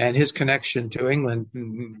 And his connection to England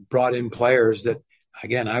brought in players that,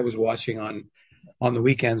 again, I was watching on the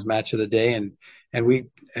weekends, match of the day, and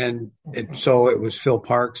so it was Phil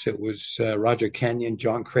Parks, it was Roger Kenyon,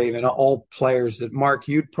 John Craven, all players that, Mark,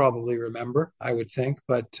 you'd probably remember, I would think,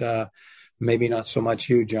 but maybe not so much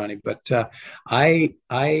you, Johnny. But I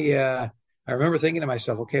remember thinking to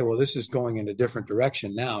myself, okay, well, this is going in a different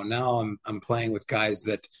direction now. Now I'm playing with guys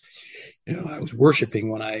that I was worshiping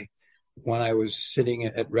when I was sitting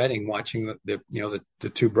at Reading watching the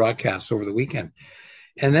two broadcasts over the weekend.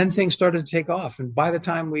 And then things started to take off. And by the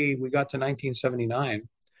time we got to 1979,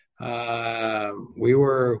 we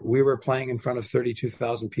were playing in front of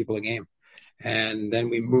 32,000 people a game. And then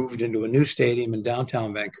we moved into a new stadium in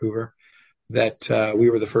downtown Vancouver that we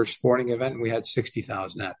were the first sporting event, and we had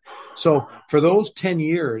 60,000 at. So for those 10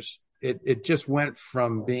 years, it just went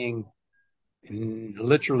from being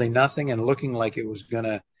literally nothing and looking like it was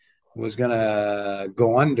gonna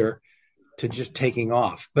go under to just taking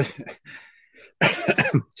off. But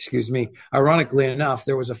excuse me, ironically enough,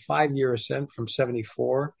 there was a 5-year ascent from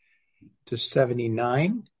 74 to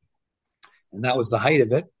 79, and that was the height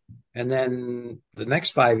of it. And then the next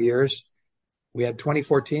 5 years, we had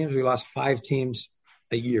 24 teams. We lost 5 teams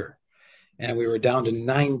a year, and we were down to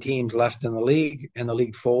 9 teams left in the league, and the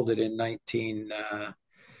league folded in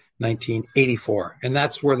 1984. And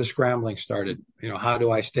that's where the scrambling started. How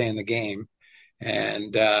do I stay in the game?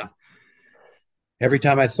 And every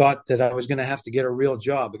time I thought that I was going to have to get a real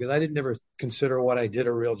job, because I didn't ever consider what I did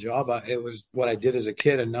a real job. It was what I did as a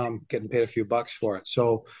kid, and now I'm getting paid a few bucks for it.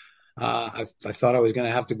 So I thought I was going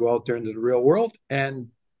to have to go out there into the real world. And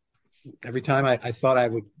every time I thought I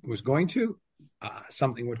was going to,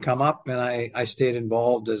 something would come up, and I stayed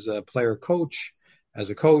involved as a player coach,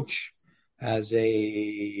 as a coach, as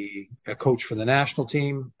a coach for the national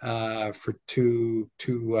team for two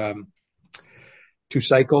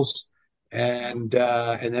cycles. And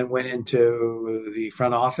then went into the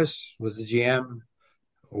front office, was the GM,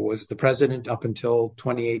 was the president up until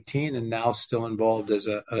 2018, and now still involved as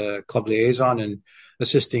a club liaison and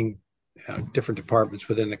assisting different departments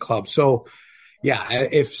within the club. So, yeah,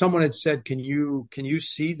 if someone had said, "Can you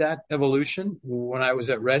see that evolution?" when I was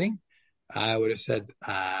at Reading, I would have said,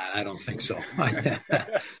 "I don't think so."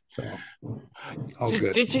 So, all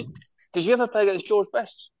good. Did you ever play against George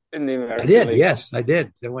Best? In the American I did, League? yes, I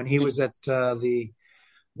did. When he was at the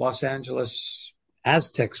Los Angeles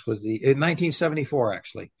Aztecs in 1974,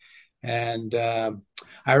 actually. And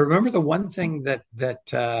I remember the one thing that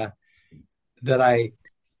I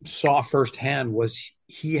saw firsthand was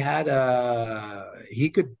he had he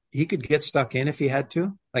could get stuck in if he had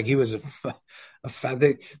to. Like, he was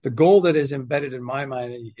the goal that is embedded in my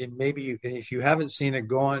mind, and maybe if you haven't seen it,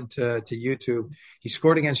 go on to YouTube. He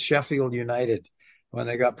scored against Sheffield United when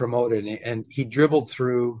they got promoted, and he dribbled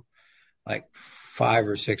through like 5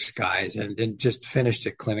 or 6 guys and just finished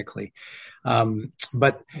it clinically.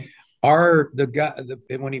 But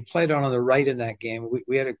when he played on the right in that game,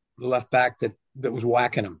 we had a left back that was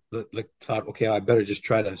whacking him. Like, thought, okay, I better just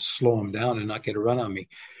try to slow him down and not get a run on me.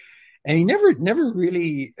 And he never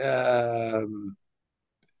really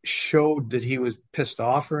showed that he was pissed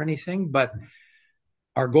off or anything. But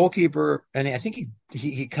our goalkeeper, and I think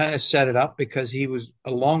he kind of set it up because he was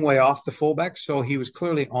a long way off the fullback, so he was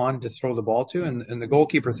clearly on to throw the ball to, and the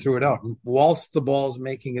goalkeeper threw it out. And whilst the ball's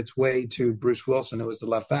making its way to Bruce Wilson, who was the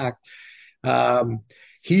left back,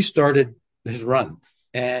 he started his run,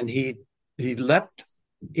 and he leapt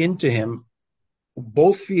into him,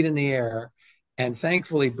 both feet in the air. And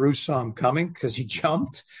thankfully, Bruce saw him coming because he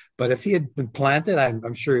jumped. But if he had been planted,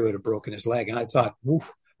 I'm sure he would have broken his leg. And I thought,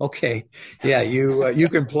 okay, yeah, you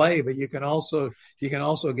can play, but you can also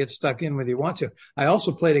get stuck in when you want to. I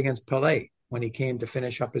also played against Pelé when he came to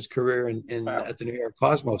finish up his career at the New York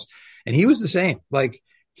Cosmos, and he was the same. Like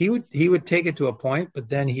he would take it to a point, but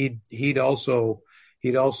then he'd also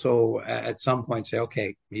at some point say,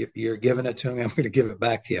 okay, you're giving it to me, I'm going to give it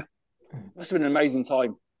back to you. Must have been an amazing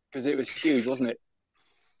time because it was huge, wasn't it?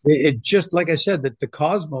 It just, like I said, that the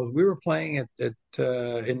Cosmos, we were playing at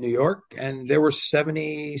in New York, and there were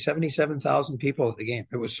 77,000 people at the game.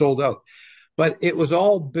 It was sold out, but it was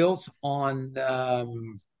all built on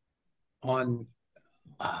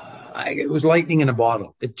it was lightning in a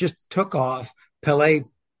bottle. It just took off. Pelé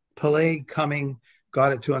coming,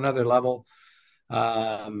 got it to another level.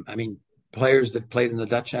 I mean, players that played in the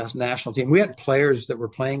Dutch national team. We had players that were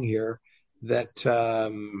playing here that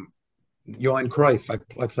Johan Cruyff.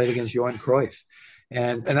 I played against Johan Cruyff,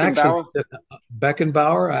 and actually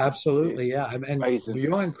Beckenbauer, absolutely, yeah. And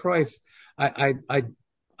Johan Cruyff, I'm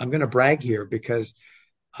going to brag here because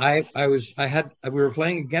we were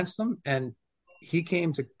playing against them, and he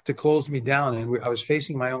came to close me down, and I was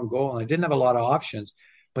facing my own goal, and I didn't have a lot of options,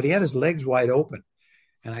 but he had his legs wide open.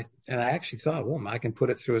 And I actually thought, well, I can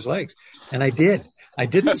put it through his legs. And I did. I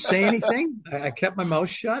didn't say anything. I kept my mouth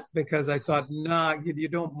shut because I thought, nah, you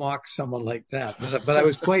don't mock someone like that. But I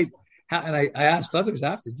was quite, and I asked others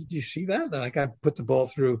after, did you see that? Like I put the ball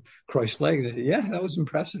through Cruyff's legs. I said, yeah, that was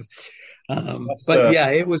impressive. Yeah,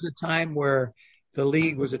 it was a time where the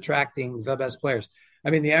league was attracting the best players.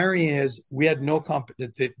 I mean, the irony is we had no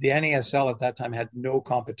the NASL at that time had no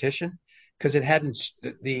competition. Because it hadn't,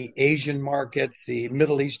 the Asian market, the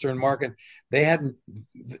Middle Eastern market, they hadn't,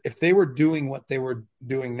 if they were doing what they were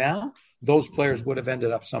doing now, those players would have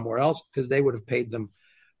ended up somewhere else because they would have paid them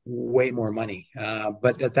way more money.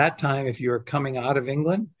 But at that time, if you're coming out of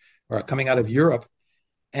England or coming out of Europe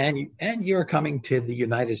and you're coming to the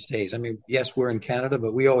United States, I mean, yes, we're in Canada,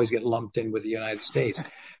 but we always get lumped in with the United States.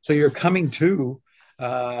 So you're coming to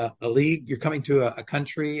a league, you're coming to a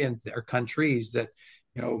country or countries that,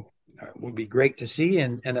 would be great to see,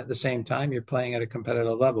 and at the same time you're playing at a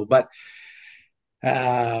competitive level. But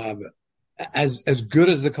as good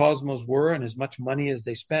as the Cosmos were and as much money as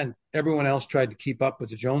they spent, everyone else tried to keep up with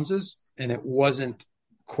the Joneses, and it wasn't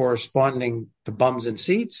corresponding to bums and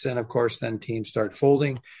seats. And of course, then teams start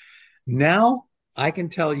folding. Now I can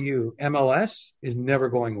tell you MLS is never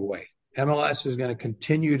going away. MLS is going to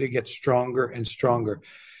continue to get stronger and stronger.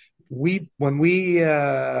 When we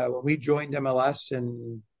joined MLS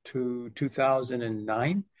in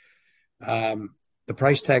 2009, the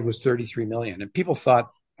price tag was $33 million, and people thought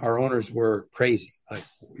our owners were crazy. Like,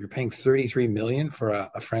 you're paying $33 million for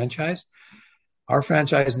a franchise. Our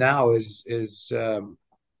franchise now is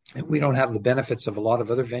we don't have the benefits of a lot of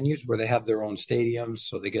other venues where they have their own stadiums,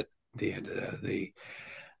 so they get the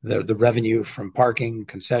revenue from parking,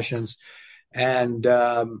 concessions, and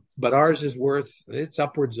but ours is it's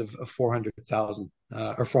upwards of 400,000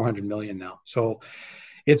 or 400 million now. So.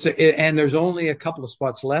 And there's only a couple of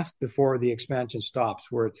spots left before the expansion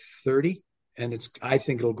stops. We're at 30, and I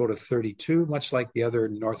think it'll go to 32, much like the other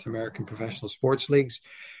North American professional sports leagues.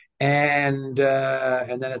 And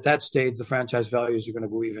then at that stage, the franchise values are going to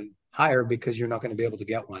go even higher because you're not going to be able to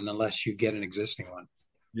get one unless you get an existing one.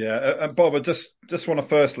 Yeah, and Bob, I just want to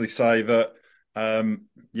firstly say that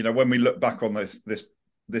when we look back on this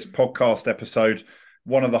podcast episode,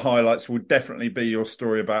 one of the highlights will definitely be your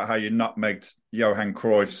story about how you nutmegged Johan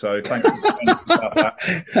Cruyff. So thank you about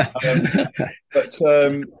that. But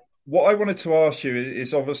what I wanted to ask you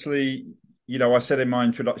is obviously, I said in my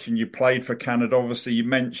introduction, you played for Canada. Obviously, you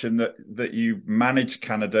mentioned that you managed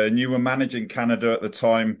Canada, and you were managing Canada at the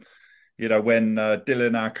time. when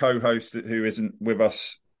Dylan, our co-host, who isn't with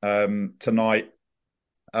us tonight,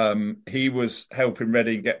 he was helping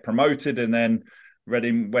Reading get promoted, and then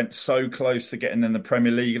Reading went so close to getting in the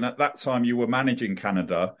Premier League. And at that time, you were managing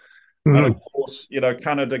Canada. And of course,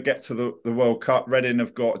 Canada get to the World Cup. Reading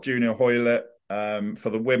have got Junior Hoylett for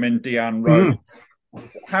the women, Deanne Rose.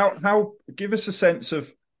 How give us a sense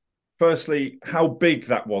of, firstly, how big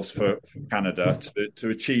that was for Canada to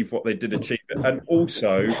achieve what they did achieve, and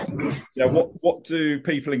also, what do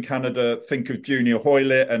people in Canada think of Junior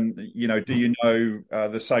Hoylett? And do you know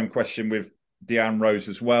the same question with Deanne Rose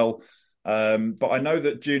as well? But I know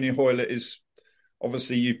that Junior Hoylett is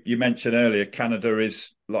obviously, you mentioned earlier, Canada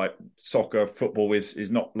is like soccer, football is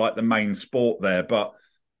not like the main sport there, but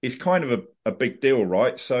it's kind of a big deal,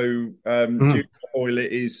 right? So Junior Hoylett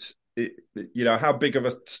is. How big of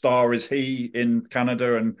a star is he in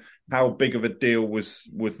Canada, and how big of a deal was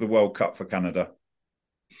the World Cup for Canada?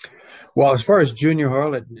 Well, as far as Junior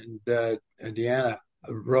Hoylett and Deanna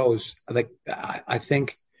Rose, I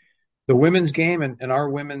think the women's game and our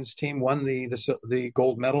women's team won the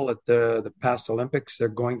gold medal at the past Olympics. They're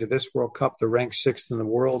going to this World Cup. They're ranked 6th in the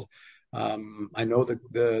world. I know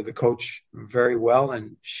the coach very well,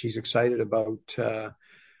 and she's excited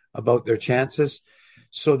about their chances.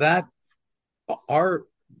 So that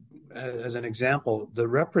as an example, the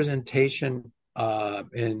representation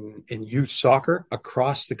in youth soccer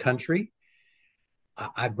across the country,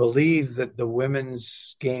 I believe that the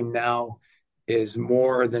women's game now is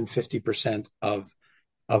more than 50% of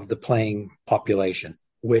the playing population,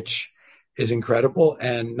 which is incredible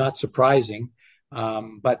and not surprising.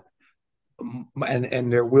 But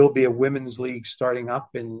there will be a women's league starting up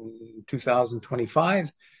in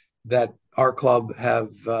 2025 that our club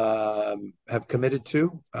have committed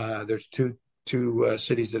to. There's two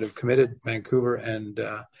cities that have committed, Vancouver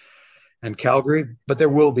and Calgary, but there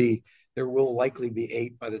will likely be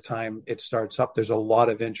 8 by the time it starts up. There's a lot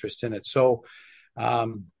of interest in it. So,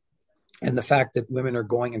 and the fact that women are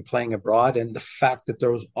going and playing abroad, and the fact that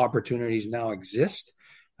those opportunities now exist,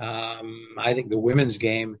 I think the women's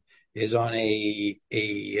game is on a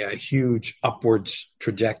huge upwards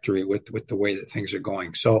trajectory with the way that things are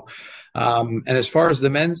going. So, and as far as the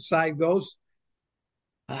men's side goes,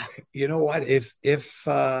 you know what? If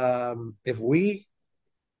the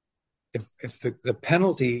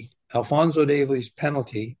penalty, Alphonso Davies'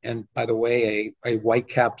 penalty, and by the way, a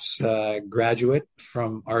Whitecaps graduate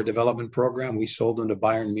from our development program, we sold him to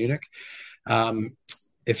Bayern Munich.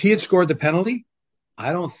 If he had scored the penalty,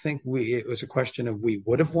 I don't think it was a question of we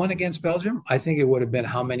would have won against Belgium. I think it would have been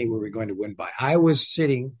how many were we going to win by. I was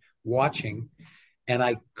sitting watching, and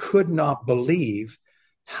I could not believe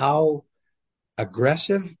how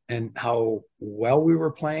aggressive and how well we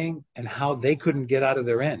were playing and how they couldn't get out of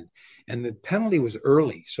their end. And the penalty was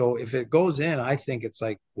early. So if it goes in, I think it's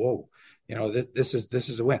like, whoa, this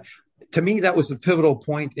is a win. To me, that was the pivotal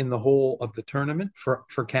point in the whole of the tournament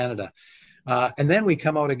for Canada. And then we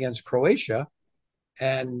come out against Croatia,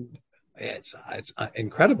 and it's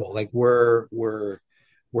incredible. Like we're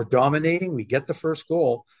dominating. We get the first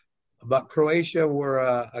goal, but Croatia were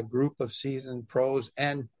a group of seasoned pros,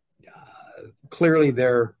 and clearly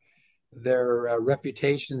their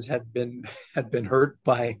reputations had been hurt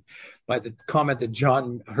by the comment that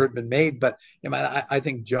John Herdman made. But I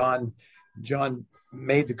think John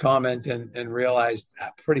made the comment and realized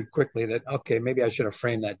pretty quickly that, okay, maybe I should have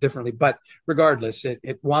framed that differently. But regardless,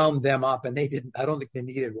 it wound them up, and I don't think they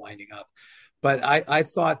needed winding up. But I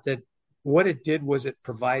thought that what it did was it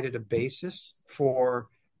provided a basis for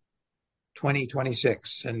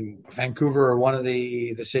 2026, and Vancouver are one of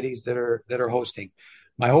the cities that are hosting.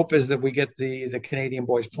 My hope is that we get the Canadian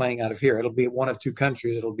boys playing out of here. It'll be one of two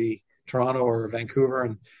countries. It'll be Toronto or Vancouver,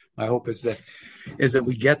 and my hope is that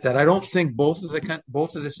we get that. I don't think both of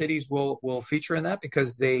the cities will feature in that,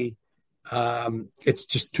 because it's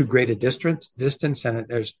just too great a distance, and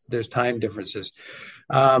there's time differences.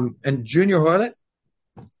 And Junior Hoylett,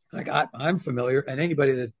 like I'm familiar, and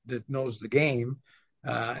anybody that knows the game,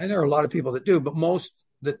 and there are a lot of people that do, but most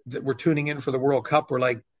that were tuning in for the World Cup were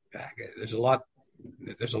like, there's a lot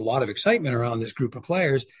of excitement around this group of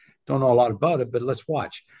players. Don't know a lot about it, but let's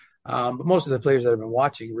watch. But most of the players that have been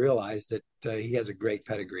watching realize that he has a great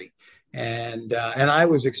pedigree, and I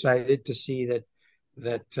was excited to see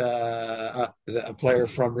that a player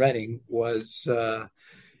from Reading was,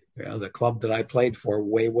 the club that I played for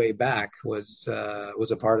way back was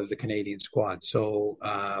a part of the Canadian squad. So,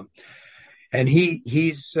 and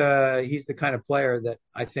he's the kind of player that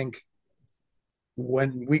I think,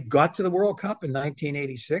 when we got to the World Cup in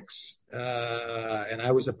 1986, and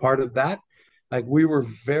I was a part of that, like we were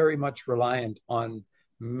very much reliant on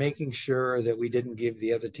making sure that we didn't give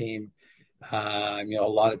the other team a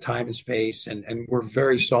lot of time and space, and we're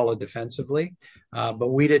very solid defensively,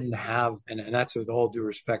 but we didn't have, and that's with all due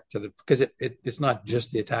respect to because it's not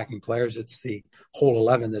just the attacking players, it's the whole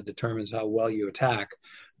 11 that determines how well you attack.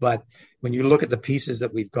 But when you look at the pieces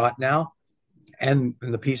that we've got now and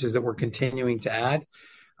the pieces that we're continuing to add,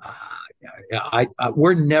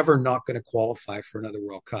 we're never not going to qualify for another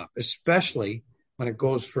World Cup, especially when it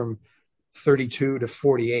goes from 32 to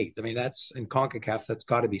 48. I mean, that's in CONCACAF, that's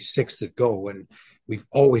got to be 6 that go, and we've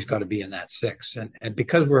always got to be in that 6. And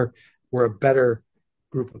because we're a better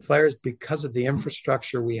group of players, because of the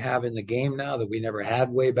infrastructure we have in the game now that we never had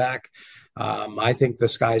way back, I think the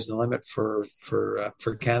sky's the limit for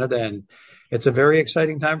Canada, and it's a very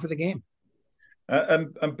exciting time for the game.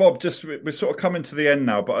 And Bob, just we're sort of coming to the end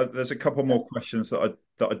now, but there's a couple more questions that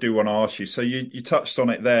I do want to ask you. So you touched on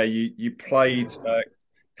it there. You played.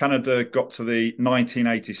 Canada got to the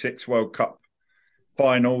 1986 World Cup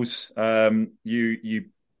finals. You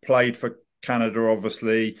played for Canada,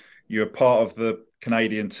 obviously. You were part of the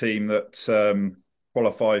Canadian team that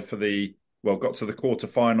qualified for got to the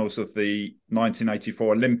quarterfinals of the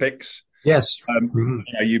 1984 Olympics. Yes.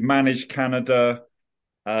 You managed Canada.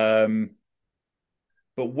 But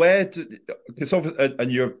because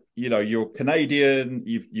you're Canadian,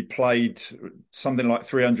 you played something like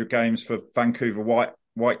 300 games for Vancouver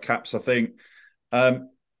Whitecaps, I think. But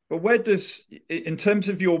where does, in terms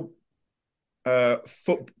of your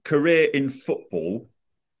career in football,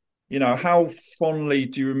 how fondly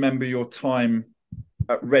do you remember your time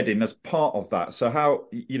at Reading as part of that? So how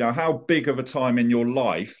big of a time in your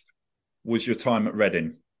life was your time at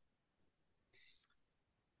Reading?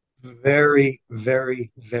 Very,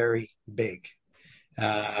 very, very big.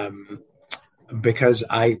 Because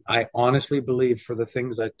I honestly believe, for the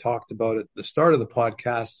things I talked about at the start of the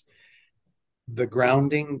podcast, the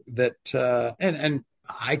grounding that and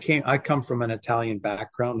I come from an Italian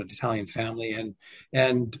background, an Italian family,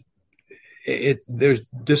 and there's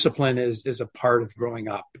discipline is a part of growing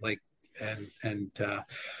up,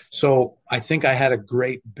 so I think I had a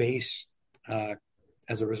great base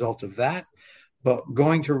as a result of that. But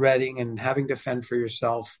going to Reading and having to fend for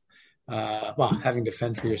yourself,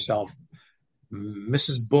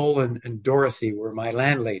 Mrs. Bull and Dorothy were my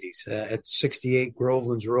landladies at 68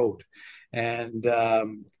 Groveland's Road. And,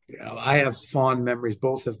 I have fond memories,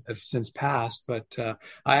 both have since passed, but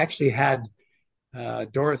I actually had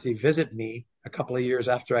Dorothy visit me a couple of years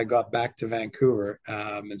after I got back to Vancouver,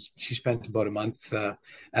 and she spent about a month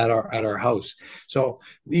at our house. So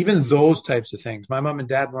even those types of things, my mom and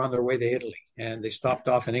dad were on their way to Italy, and they stopped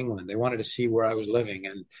off in England. They wanted to see where I was living,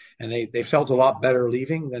 and they felt a lot better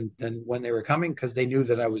leaving than when they were coming, because they knew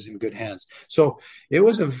that I was in good hands. So it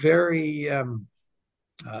was a very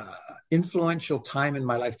influential time in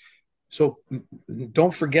my life. So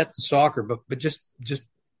don't forget the soccer, but just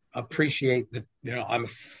appreciate that. I'm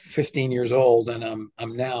 15 years old, and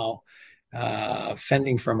I'm now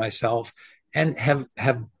fending for myself, and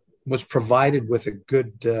was provided with a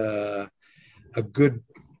good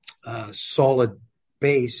solid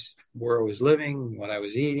base where I was living, what I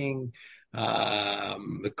was eating.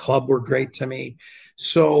 The club were great to me,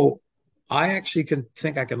 so I actually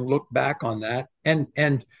think I can look back on that, and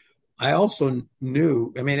I also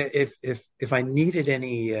knew, I mean, if I needed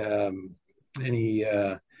any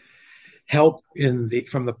help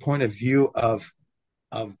from the point of view of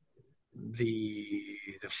the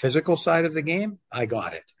physical side of the game, I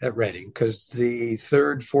got it at Reading, because the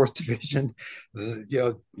 3rd, 4th division,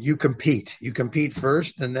 you compete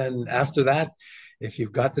first, and then after that, if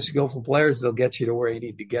you've got the skillful players, they'll get you to where you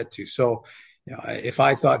need to get to. So, if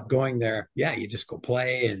I thought going there, you just go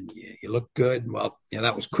play and you look good, well,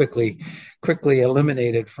 that was quickly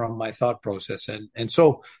eliminated from my thought process. And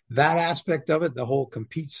so that aspect of it, the whole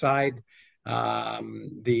compete side, the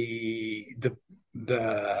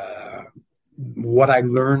what I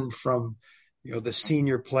learned from, the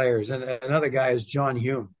senior players, and another guy is John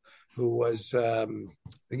Hume, who was, I think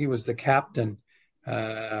he was the captain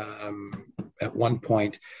at one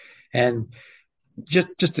point, and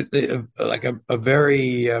just like a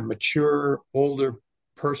very mature, older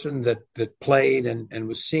person that played and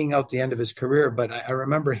was seeing out the end of his career. But I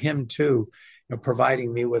remember him too,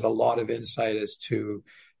 providing me with a lot of insight as to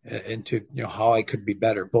into how I could be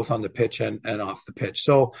better, both on the pitch and off the pitch.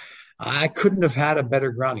 So I couldn't have had a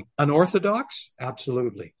better grounding. Unorthodox,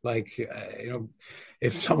 absolutely. Like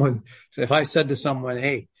if I said to someone,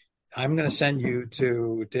 "Hey, I'm going to send you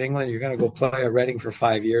to England. You're going to go play at Reading for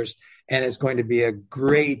 5 years, and it's going to be a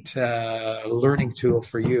great learning tool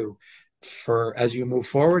for you as you move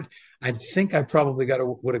forward," I think I probably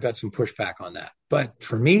would have got some pushback on that. But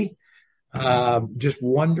for me, just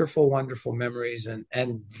wonderful, wonderful memories.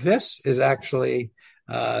 And this is actually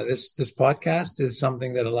this podcast is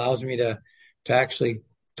something that allows me to actually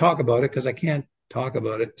talk about it, because I can't talk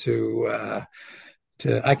about it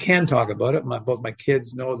I can talk about it. Both my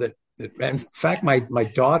kids know that. In fact, my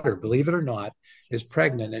daughter, believe it or not, is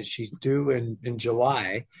pregnant, and she's due in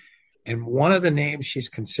July. And one of the names she's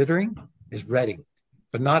considering is Redding,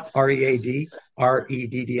 but not Read,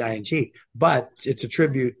 Redding, but it's a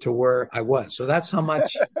tribute to where I was. So that's how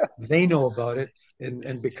much they know about it,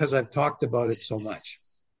 and because I've talked about it so much.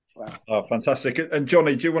 Wow. Oh, fantastic. And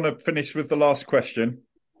Johnny, do you want to finish with the last question?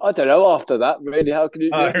 I don't know. After that, really, how can you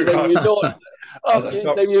name your daughter?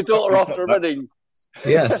 Name your daughter after Reading?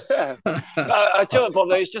 Yes. Bob,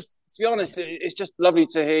 it's just, to be honest, it's just lovely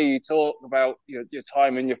to hear you talk about your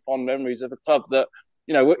time and your fond memories of a club that,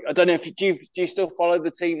 I don't know if do you still follow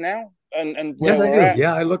the team now? And yes, I do. At?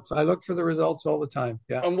 Yeah, I look for the results all the time.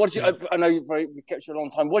 Yeah. And what do you? I know we kept you a long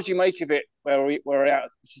time. What do you make of it? Where we're at,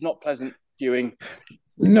 which is not pleasant viewing.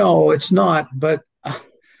 No, it's not. But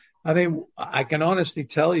I mean, I can honestly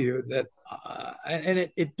tell you that, and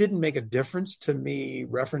it didn't make a difference to me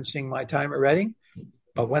referencing my time at Reading.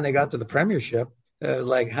 But when they got to the Premiership, it was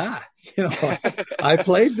like, I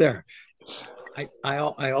played there.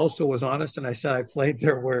 I also was honest, and I said I played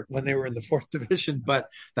there when they were in the 4th division, but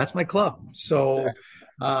that's my club. So,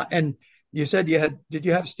 and you said did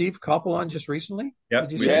you have Steve Koppel on just recently?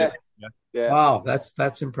 Yeah. Wow,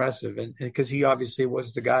 that's impressive, and because he obviously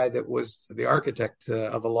was the guy that was the architect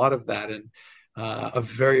of a lot of that, and a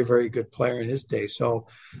very, very good player in his day. So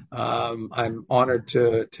I'm honored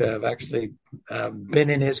to have actually been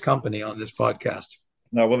in his company on this podcast.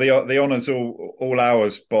 No, well, the honour's all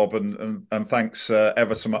ours, Bob, and thanks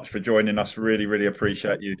ever so much for joining us. Really, really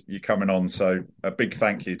appreciate you coming on. So a big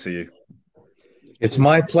thank you to you. It's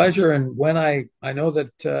my pleasure. And when I know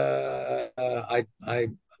that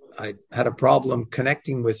I had a problem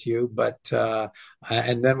connecting with you, but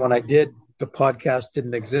and then when I did, the podcast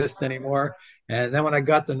didn't exist anymore. And then when I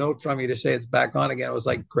got the note from you to say it's back on again, it was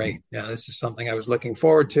like, great. Yeah, this is something I was looking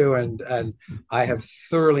forward to. And I have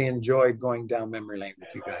thoroughly enjoyed going down memory lane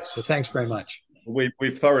with you guys. So thanks very much.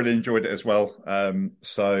 We've thoroughly enjoyed it as well.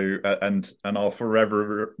 So I'll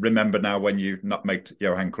forever remember now when you nutmegged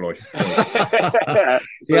Johan Cruyff.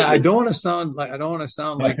 Yeah, I don't want to sound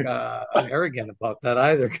like arrogant about that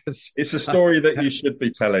either, because it's a story that you should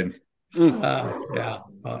be telling.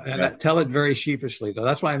 I tell it very sheepishly, though.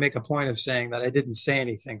 That's why I make a point of saying that I didn't say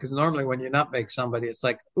anything, because normally when you nutmeg somebody, it's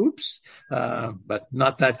like, oops, but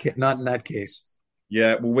not in that case.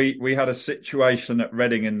 Yeah, well, we had a situation at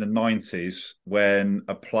Reading in the 90s when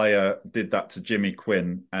a player did that to Jimmy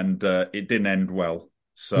Quinn, and it didn't end well.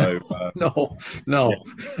 So no. Yeah.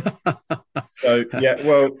 So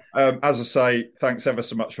well, as I say, thanks ever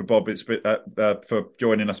so much for Bob. It's been for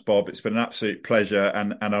joining us, Bob. It's been an absolute pleasure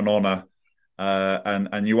and an honour.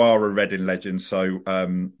 And you are a Reading legend, so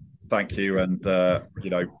thank you. And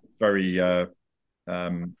very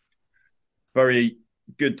very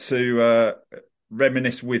good to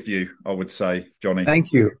reminisce with you, I would say, Johnny.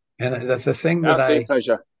 Thank you. And that's the thing that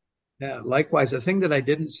pleasure. Yeah, likewise. The thing that I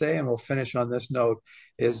didn't say, and we'll finish on this note,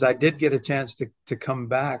 is I did get a chance to come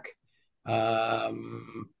back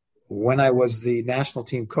when I was the national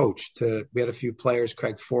team coach. We had a few players.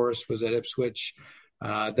 Craig Forrest was at Ipswich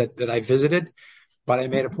that I visited, but I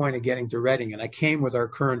made a point of getting to Reading, and I came with our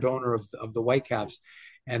current owner of the Whitecaps,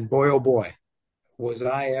 and boy, oh boy, was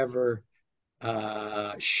I ever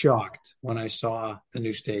shocked when I saw the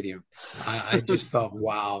new stadium. I just thought,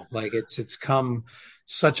 wow, like it's come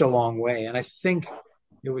such a long way. And I think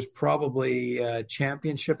it was probably a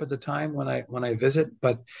championship at the time when I visit,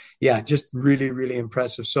 but yeah, just really, really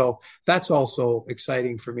impressive. So that's also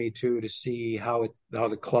exciting for me too, to see how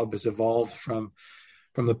the club has evolved from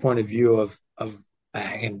the point of view of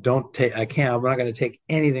and I'm not going to take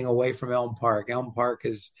anything away from Elm Park. Elm Park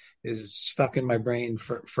is stuck in my brain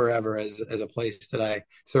forever as a place that I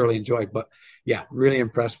thoroughly enjoyed. But yeah, really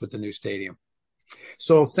impressed with the new stadium.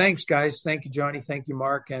 So thanks, guys. Thank you, Johnny. Thank you,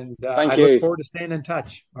 Mark. And I look forward to staying in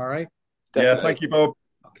touch. All right. Definitely. Yeah. Thank you, Bob.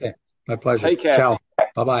 Okay. My pleasure. Take care. Ciao.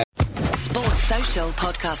 Bye-bye. Sports Social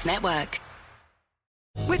Podcast Network.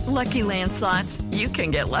 With Lucky Land Slots, you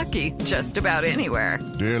can get lucky just about anywhere.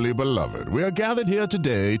 Dearly beloved, we are gathered here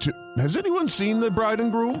today to... Has anyone seen the bride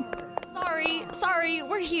and groom? Sorry,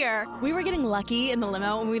 we're here. We were getting lucky in the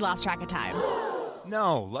limo and we lost track of time.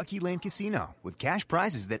 No, Lucky Land Casino, with cash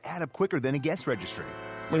prizes that add up quicker than a guest registry.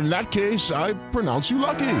 In that case, I pronounce you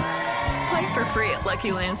lucky. Play for free at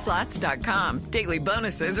LuckyLandSlots.com. Daily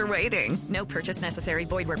bonuses are waiting. No purchase necessary.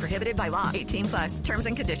 Void where prohibited by law. 18+. Terms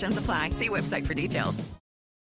and conditions apply. See website for details.